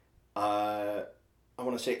I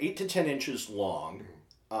want to say 8 to 10 inches long,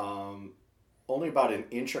 only about an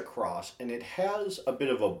inch across, and it has a bit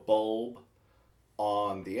of a bulb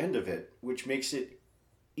on the end of it, which makes it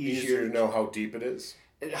Easier to know how deep it is.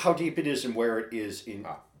 how deep it is and where it is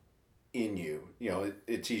Ah. in you.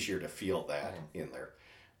 It's easier to feel that in there.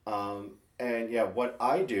 And yeah, what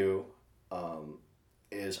I do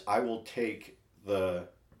is I will take the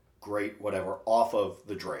grate, whatever, off of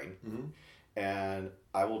the drain, and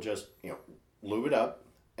I will just lube it up,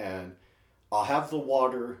 and I'll have the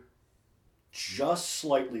water just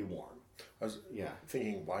slightly warm. I was Yeah.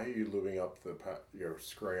 thinking, why are you lubing up you're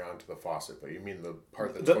screwing onto the faucet? But you mean the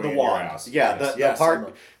part that's The going in wand. your ass? Yeah, the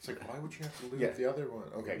part. It's like, why would you have to lube the other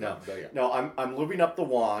one? Okay. No, Yeah. no, I'm lubing up the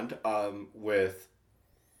wand with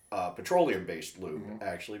petroleum-based lube,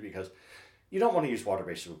 actually, because you don't want to use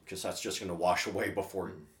water-based lube because that's just going to wash away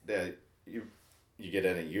before you get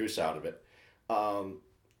any use out of it.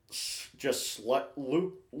 Just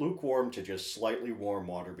lukewarm to just slightly warm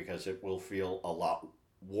water, because it will feel a lot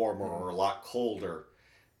warmer or a lot colder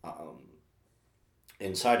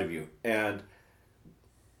inside of you. And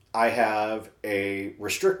I have a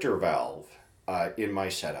restrictor valve in my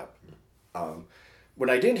setup. When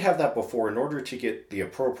I didn't have that before, in order to get the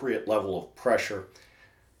appropriate level of pressure,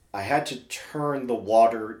 I had to turn the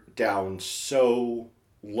water down so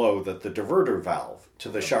low that the diverter valve to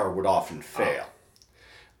the shower would often fail.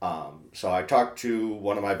 So I talked to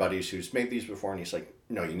one of my buddies who's made these before, and he's like,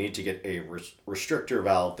 no, you need to get a restrictor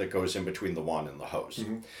valve that goes in between the wand and the hose.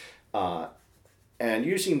 And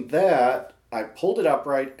using that, I pulled it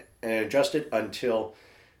upright and adjusted until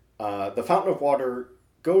the fountain of water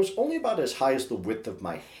goes only about as high as the width of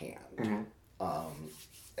my hand.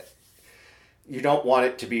 You don't want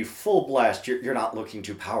it to be full blast. You're not looking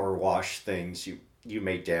to power wash things. You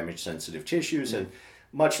may damage sensitive tissues, and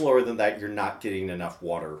much lower than that, you're not getting enough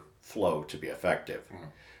water flow to be effective.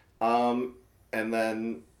 And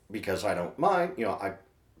then, because I don't mind, I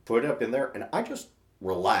put it up in there and I just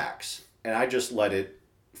relax and I just let it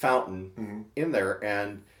fountain in there,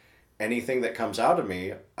 and anything that comes out of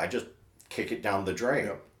me, I just kick it down the drain.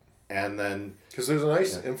 Yep. And then, because there's a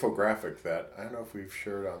nice infographic that I don't know if we've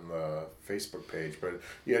shared on the Facebook page, but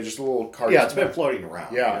just a little cartoon. Yeah, it's been floating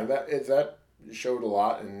around. Yeah, and that showed a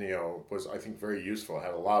lot, and was, I think, very useful. It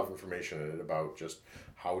had a lot of information in it about just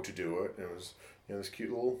how to do it. And it was this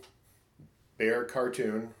cute little bear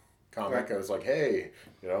cartoon comic. Right. I was like, hey,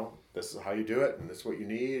 this is how you do it, and this is what you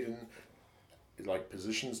need, and like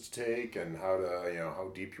positions to take, and how to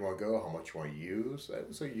how deep you want to go, how much you want to use. That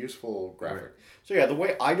was a useful graphic. Right. So yeah, the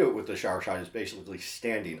way I do it with the shower shot is basically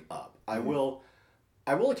standing up. I will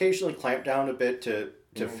occasionally clamp down a bit to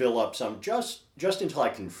fill up some, just until I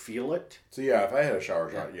can feel it. So yeah, if I had a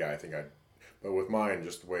shower shot, I think I'd. But with mine,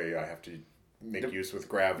 just the way I have to make use with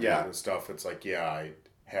gravity and stuff, it's like I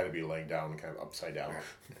had to be laying down, kind of upside down. Right.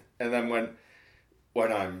 And then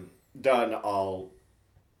when I'm done, I'll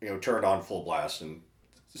turn it on full blast and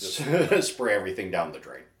spray everything down the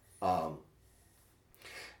drain.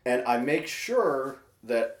 And I make sure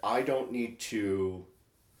that I don't need to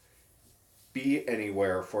be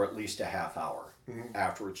anywhere for at least a half hour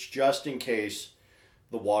afterwards, just in case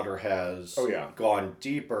the water has gone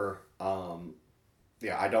deeper.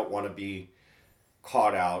 I don't want to be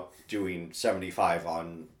caught out doing 75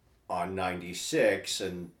 on 96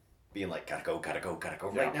 and being like, gotta go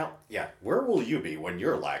right now. Yeah. Where will you be when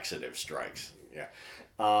your laxative strikes? Yeah.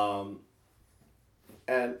 So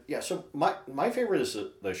my favorite is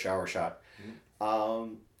the shower shot.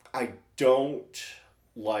 I don't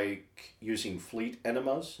like using Fleet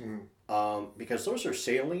enemas because those are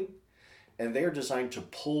saline, and they are designed to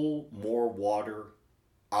pull more water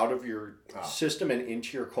out of your system and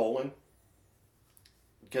into your colon,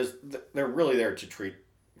 because they're really there to treat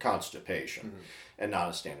constipation and not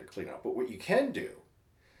a standard cleanup. But what you can do,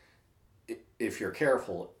 if you're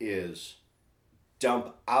careful, is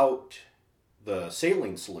dump out the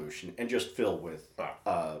saline solution and just fill with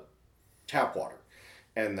tap water,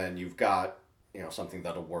 and then you've got something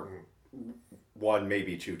that'll work one,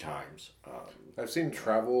 maybe two times. I've seen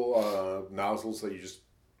travel nozzles that you just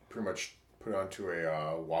pretty much put onto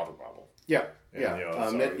a water bottle. Yeah, And,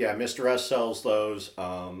 Mr. S sells those.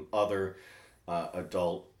 Other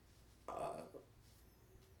adult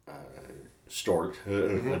stores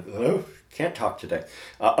can't talk today.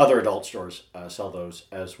 Other adult stores sell those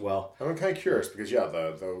as well. I'm kind of curious because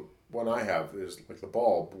one I have is like the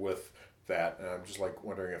bulb with that, and I'm just like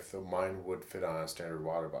wondering if mine would fit on a standard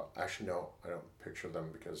water bottle. Actually, no, I don't picture them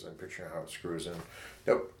because I'm picturing how it screws in.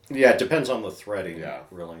 Nope. Yeah, it depends on the threading. Yeah.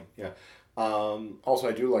 Really. Yeah. Also,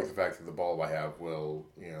 I do like the fact that the bulb I have will,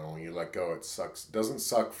 when you let go, it sucks. Doesn't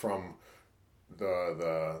suck from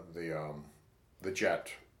the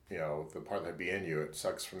jet. The part that'd be in you. It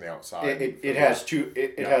sucks from the outside. It has two.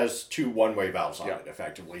 It Yeah. has two one-way valves on Yeah. it,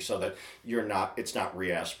 effectively, so that it's not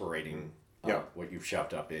re-aspirating what you've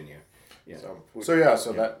shoved up in you. Yeah. So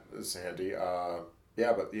that is handy.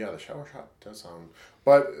 The shower shot does sound,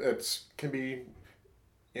 but can be,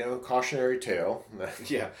 cautionary tale.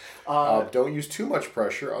 Yeah. Don't use too much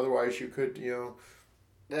pressure, otherwise you could,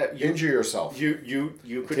 injure yourself. You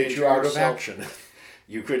could Take injure you out of yourself. action.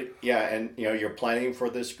 You could, and you're planning for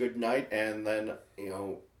this good night, and then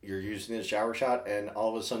you're using the shower shot, and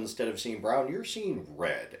all of a sudden, instead of seeing brown, you're seeing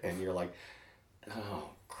red, and you're like,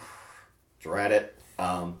 oh, dread it.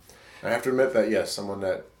 I have to admit that yes, someone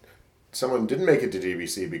didn't make it to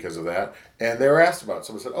DVC because of that, and they were asked about it.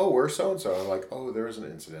 Someone said, "Oh, where's so and so?" I'm like, "Oh, there was an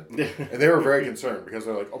incident," and they were very concerned because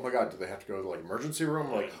they're like, "Oh my God, do they have to go to like emergency room?"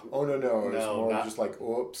 I'm like, "Oh no, it's more just like,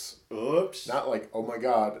 oops, not like, oh my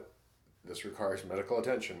God, this requires medical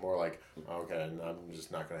attention." More like, okay, I'm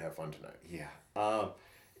just not going to have fun tonight. Yeah,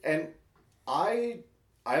 and I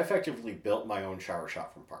effectively built my own shower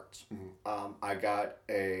shot from parts. Mm-hmm. I got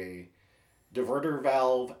a diverter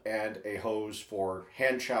valve and a hose for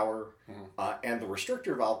hand shower, and the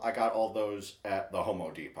restrictor valve. I got all those at the Home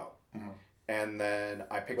Depot, and then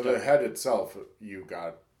I picked But up the head itself, you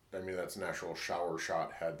got. I mean, that's an actual shower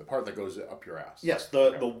shot head, the part that goes up your ass. Yes,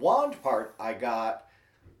 the wand part I got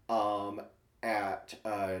at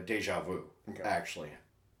Deja Vu, actually.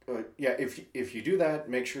 If you do that,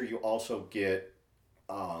 make sure you also get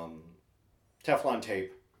Teflon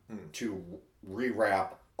tape to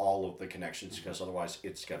rewrap all of the connections, because otherwise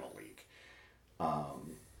it's going to leak.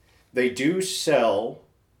 They do sell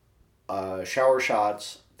shower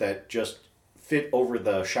shots that just fit over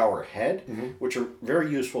the shower head, which are very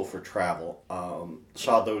useful for travel.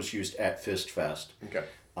 Saw those used at Fist Fest. Okay.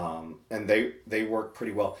 And they work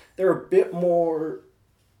pretty well. They're a bit more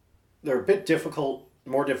difficult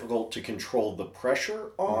to control the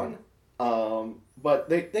pressure on, but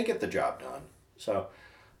they get the job done. So,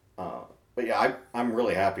 but yeah, I'm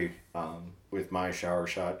really happy with my shower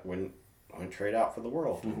shot. Wouldn't trade out for the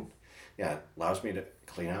world. And, yeah, it allows me to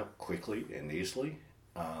clean out quickly and easily,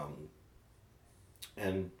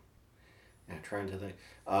 and trying to think.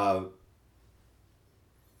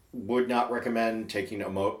 Would not recommend taking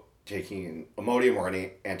Imodium or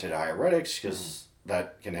any antidiuretics, because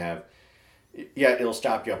that can have, it'll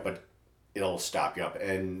stop you up,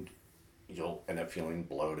 and you'll end up feeling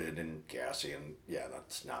bloated and gassy, and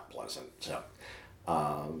that's not pleasant. So,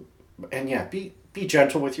 and be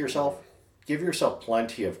gentle with yourself. Give yourself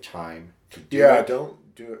plenty of time to do it.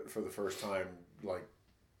 Don't do it for the first time, like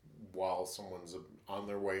while someone's on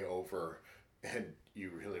their way over, and you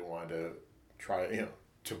really want to try,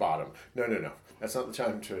 to bottom. No. That's not the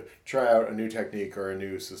time to try out a new technique or a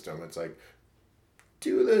new system. It's like,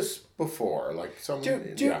 do this before, like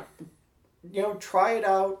try it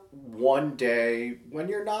out one day when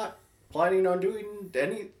you're not planning on doing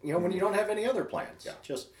any, when you don't have any other plans. Yeah.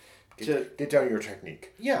 Just get down your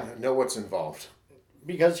technique. Yeah. Know what's involved.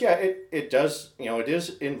 Because it does, it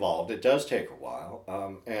is involved. It does take a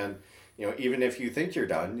while. And even if you think you're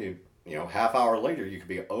done, half hour later you could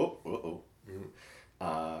be,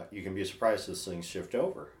 you can be surprised as things shift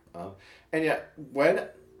over. And yet when,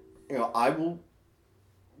 I will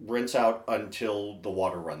rinse out until the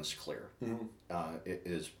water runs clear. It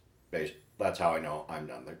is that's how I know I'm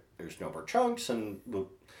done. There's no more chunks and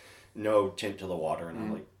no tint to the water, and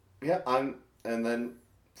I'm like, and then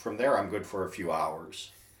from there I'm good for a few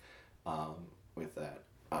hours with that.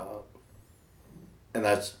 And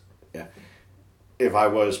that's, if I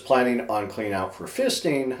was planning on cleaning out for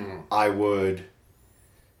fisting, I would,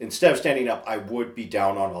 instead of standing up, I would be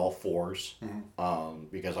down on all fours,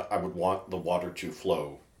 because I would want the water to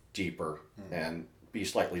flow deeper and be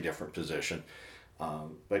slightly different position.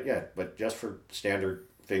 But just for standard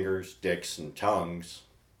fingers, dicks, and tongues,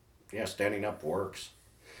 standing up works,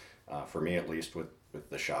 for me at least with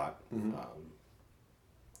the shot.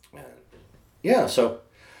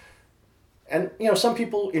 Some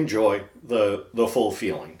people enjoy the full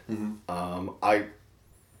feeling.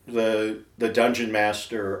 The dungeon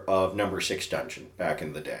master of number 6 dungeon back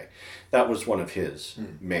in the day, that was one of his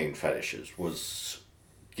main fetishes, was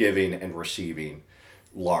giving and receiving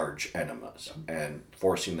large enemas and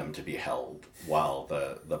forcing them to be held while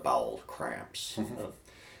the bowel cramps.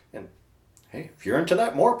 And hey, if you're into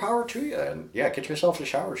that, more power to you. And yeah, get yourself a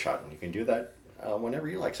shower shot, and you can do that whenever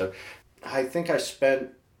you like. So I think I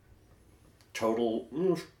spent total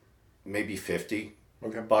maybe 50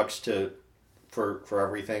 bucks for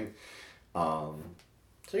everything. So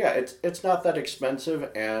yeah, it's not that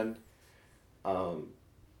expensive, and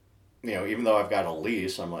even though I've got a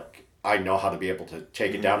lease, I'm like, I know how to be able to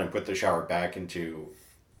take it down and put the shower back into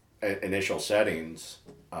initial settings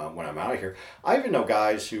when I'm out of here. I even know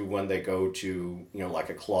guys who, when they go to like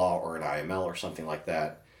a Claw or an IML or something like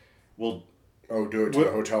that, will do it to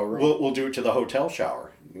the hotel room. We'll do it to the hotel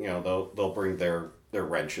shower. They'll bring their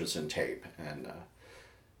wrenches and tape, and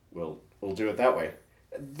we'll do it that way.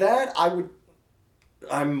 That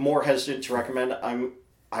I'm more hesitant to recommend.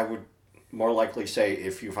 I would more likely say,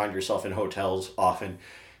 if you find yourself in hotels often,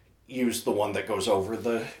 use the one that goes over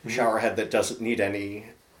the shower head that doesn't need any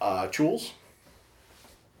tools.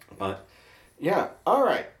 But yeah, all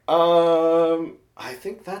right. I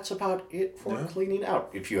think that's about it for cleaning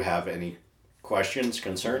out. If you have any questions,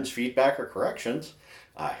 concerns, feedback, or corrections,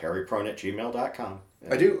 harryprone@gmail.com.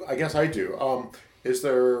 I guess I do. Is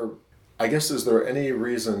there any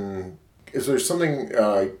reason? Is there something?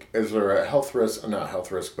 Is there a health risk? Not health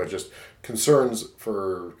risk, but just concerns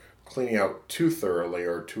for cleaning out too thoroughly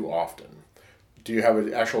or too often? Do you have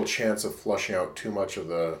an actual chance of flushing out too much of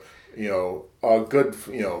the, good,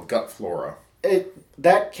 gut flora?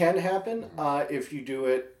 That can happen if you do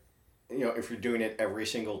it. If you're doing it every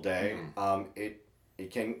single day,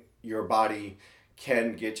 your body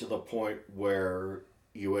can get to the point where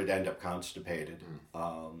you would end up constipated.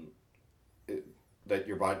 That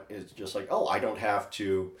your body is just like, I don't have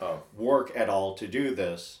to work at all to do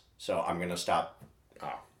this, so I'm going to stop.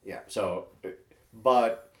 Yeah. So,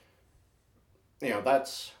 but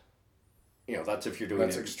that's if you're doing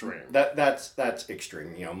that's extreme. That's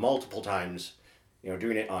extreme. Multiple times.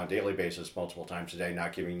 Doing it on a daily basis, multiple times a day,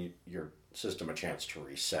 not giving your system a chance to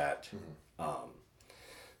reset.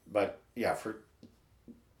 But yeah, for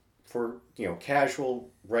casual,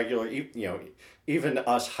 regular, even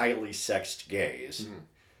us highly sexed gays,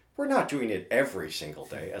 we're not doing it every single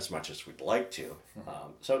day as much as we'd like to.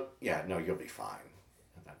 So yeah, no, you'll be fine.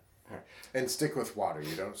 And stick with water.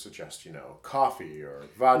 You don't suggest, coffee or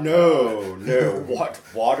vodka. No.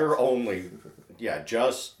 Water only. Yeah,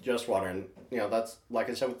 just water. And, that's, like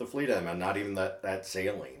I said with the Fleet M, not even that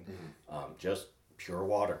saline. Just pure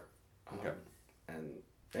water. Okay. And,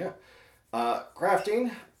 yeah.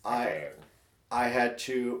 Crafting, I had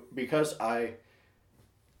to, because I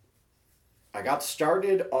got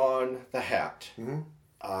started on the hat.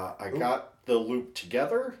 I got the loop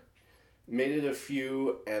together, made it a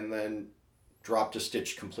few, and then dropped a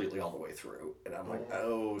stitch completely all the way through. And I'm like,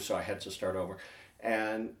 so I had to start over.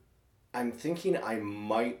 And I'm thinking I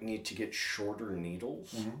might need to get shorter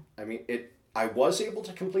needles. I mean, I was able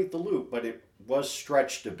to complete the loop, but it was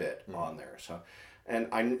stretched a bit on there. So, and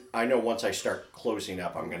I know once I start closing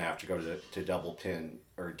up, I'm going to have to go to double pin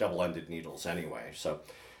or double-ended needles anyway. So,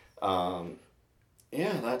 but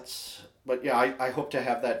I hope to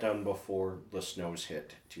have that done before the snows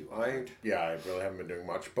hit too. I really haven't been doing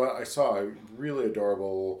much, but I saw a really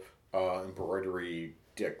adorable embroidery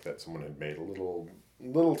dick that someone had made, a little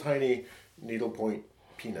tiny needlepoint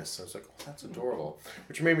penis. I was like, that's adorable.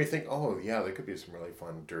 Which made me think, there could be some really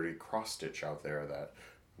fun dirty cross stitch out there that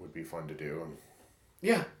would be fun to do.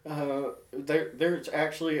 Yeah, there's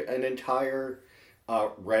actually an entire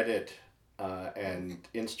Reddit and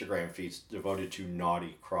Instagram feeds devoted to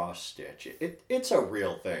naughty cross stitch. It's a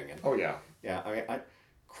real thing. And, yeah. I mean,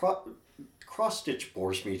 cross stitch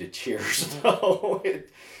bores me to tears. Though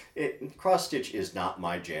cross stitch is not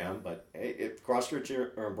my jam. But hey, if cross stitch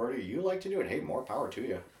or embroidery you like to do it, hey, more power to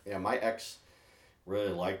you. Yeah, my ex really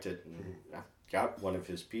liked it, and I got one of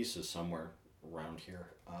his pieces somewhere around here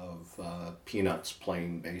of Peanuts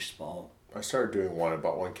playing baseball. I started doing one. I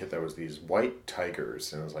bought one kit that was these white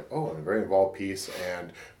tigers, and I was like, a very involved piece.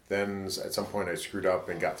 And then at some point I screwed up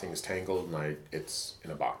and got things tangled, and it's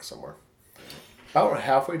in a box somewhere. About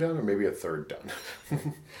halfway done, or maybe a third done.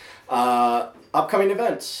 Upcoming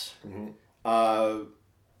events.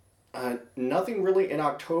 Nothing really in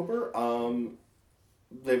October.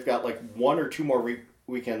 They've got like one or two more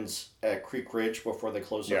weekends at Creek Ridge before they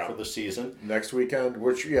close up for the season. Next weekend,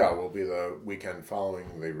 which will be the weekend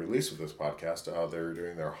following the release of this podcast. They're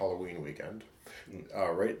doing their Halloween weekend.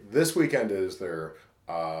 Right, this weekend is their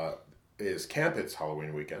Camp Hit's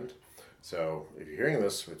Halloween weekend. So if you're hearing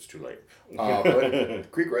this, it's too late.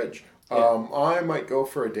 But Creek Ridge. I might go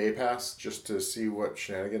for a day pass just to see what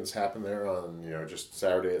shenanigans happen there on just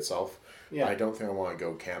Saturday itself. Yeah. I don't think I want to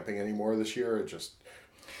go camping anymore this year.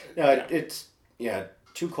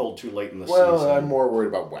 too cold too late in the Well, season. I'm more worried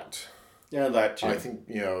about wet. Yeah, that too. I think,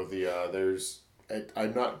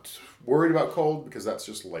 I'm not worried about cold because that's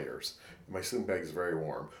just layers. My sleeping bag is very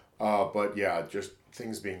warm. But yeah, just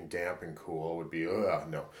things being damp and cool would be,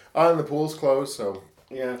 no. And the pool's closed, so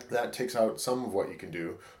yeah, that takes out some of what you can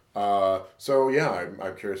do. So yeah,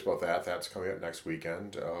 I'm curious about that. That's coming up next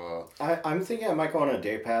weekend. I'm thinking I might go on a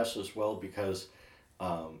day pass as well because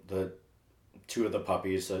the two of the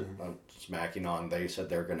puppies that I'm smacking on, they said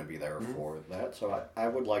they're going to be there for that. So I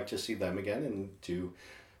would like to see them again and do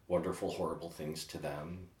wonderful, horrible things to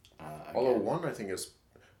them. Although one I think is,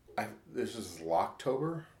 this is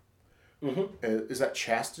Locktober. Mm-hmm. Is that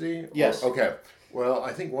Chastity? Yes. Okay. Well,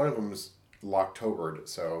 I think one of them is Locktobered,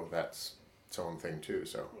 so that's its own thing too.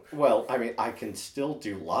 So. Well, I mean, I can still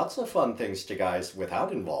do lots of fun things to guys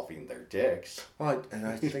without involving their dicks. Well, and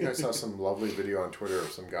I think I saw some lovely video on Twitter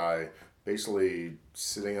of some guy basically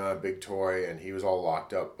sitting on a big toy, and he was all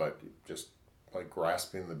locked up, but just like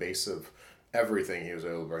grasping the base of everything, he was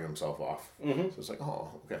able to bring himself off. Mm-hmm. So it's like,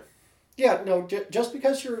 oh, okay. Yeah, no, just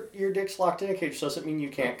because your dick's locked in a cage doesn't mean you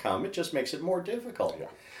can't come. It just makes it more difficult. Yeah.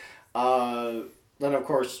 Then, of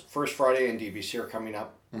course, First Friday and DBC are coming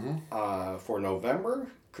up for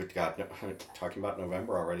November. Good God, talking about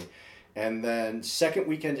November already. And then second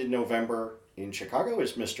weekend in November in Chicago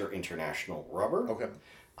is Mr. International Rubber. Okay.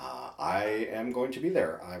 I am going to be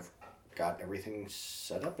there. I've got everything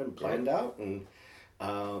set up and planned out. And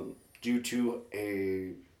due to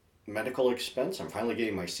a medical expense, I'm finally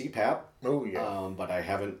getting my CPAP. Oh, yeah. But I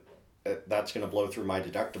haven't, that's going to blow through my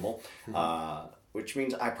deductible. Which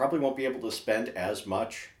means I probably won't be able to spend as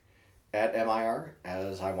much at MIR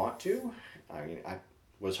as I want to. I mean, I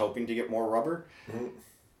was hoping to get more rubber. Mm-hmm.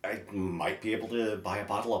 I might be able to buy a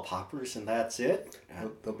bottle of poppers and that's it.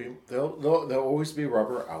 There'll always be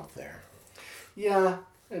rubber out there. Yeah,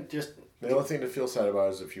 the only thing to feel sad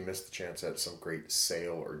about is if you miss the chance at some great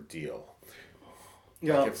sale or deal.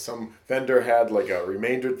 Yeah. Like if some vendor had like a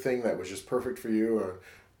remainder thing that was just perfect for you,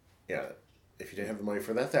 if you didn't have the money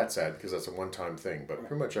for that, that's sad because that's a one-time thing. But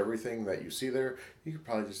pretty much everything that you see there, you could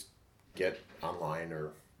probably just get online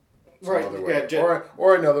or some other way.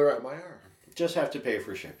 Or another MIR. Just have to pay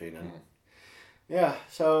for shipping. And yeah,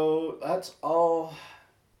 so that's all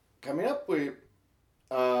coming up.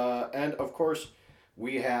 And of course,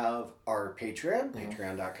 we have our Patreon,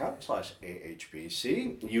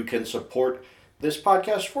 patreon.com/AHBC. You can support this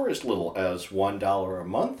podcast for as little as $1 a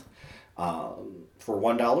month. For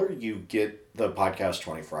 $1, you get the podcast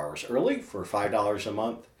 24 hours early. For $5 a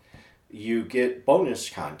month, you get bonus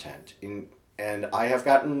content. And I have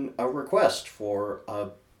gotten a request for a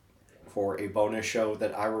bonus show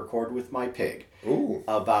that I record with my pig. Ooh.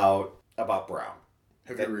 About Brown.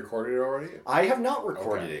 Have you recorded it already? I have not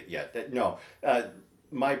recorded it yet. No.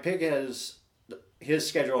 My pig his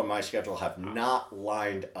schedule and my schedule have not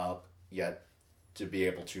lined up yet to be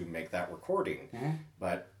able to make that recording. Mm-hmm.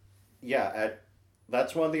 But yeah,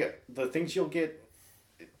 that's one of the things you'll get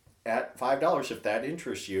at $5 if that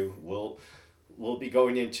interests you. We'll be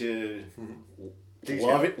going into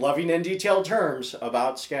loving in detailed terms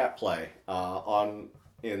about scat play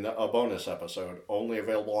in a bonus episode, only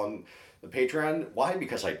available on the Patreon. Why?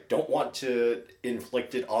 Because I don't want to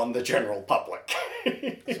inflict it on the general public.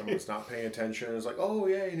 Someone's not paying attention. It's like, oh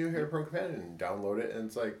yeah, you new Harry Pro Companion, and download it, and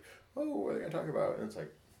it's like, oh, what are they gonna talk about? And it's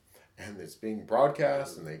like, and it's being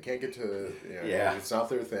broadcast, and they can't get to, it's not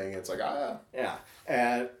their thing. It's like, yeah,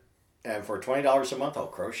 and for $20 a month, I'll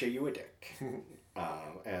crochet you a dick,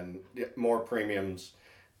 and more premiums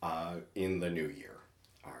in the new year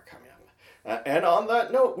are coming up. And on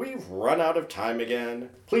that note, we've run out of time again.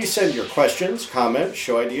 Please send your questions, comments,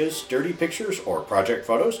 show ideas, dirty pictures, or project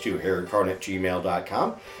photos to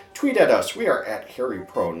harryprone@gmail.com. Tweet at us. We are at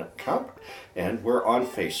harrypronecomp, and we're on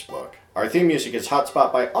Facebook. Our theme music is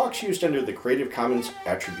Hotspot by Aux, used under the Creative Commons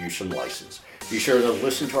Attribution License. Be sure to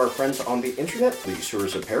listen to our friends on the internet, The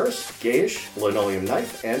Sewers of Paris, Gayish, Linoleum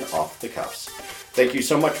Knife, and Off the Cuffs. Thank you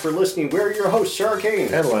so much for listening. We're your hosts, Sarah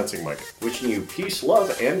Kane and Lansing Mike. Wishing you peace,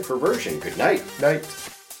 love, and perversion. Good night. Night.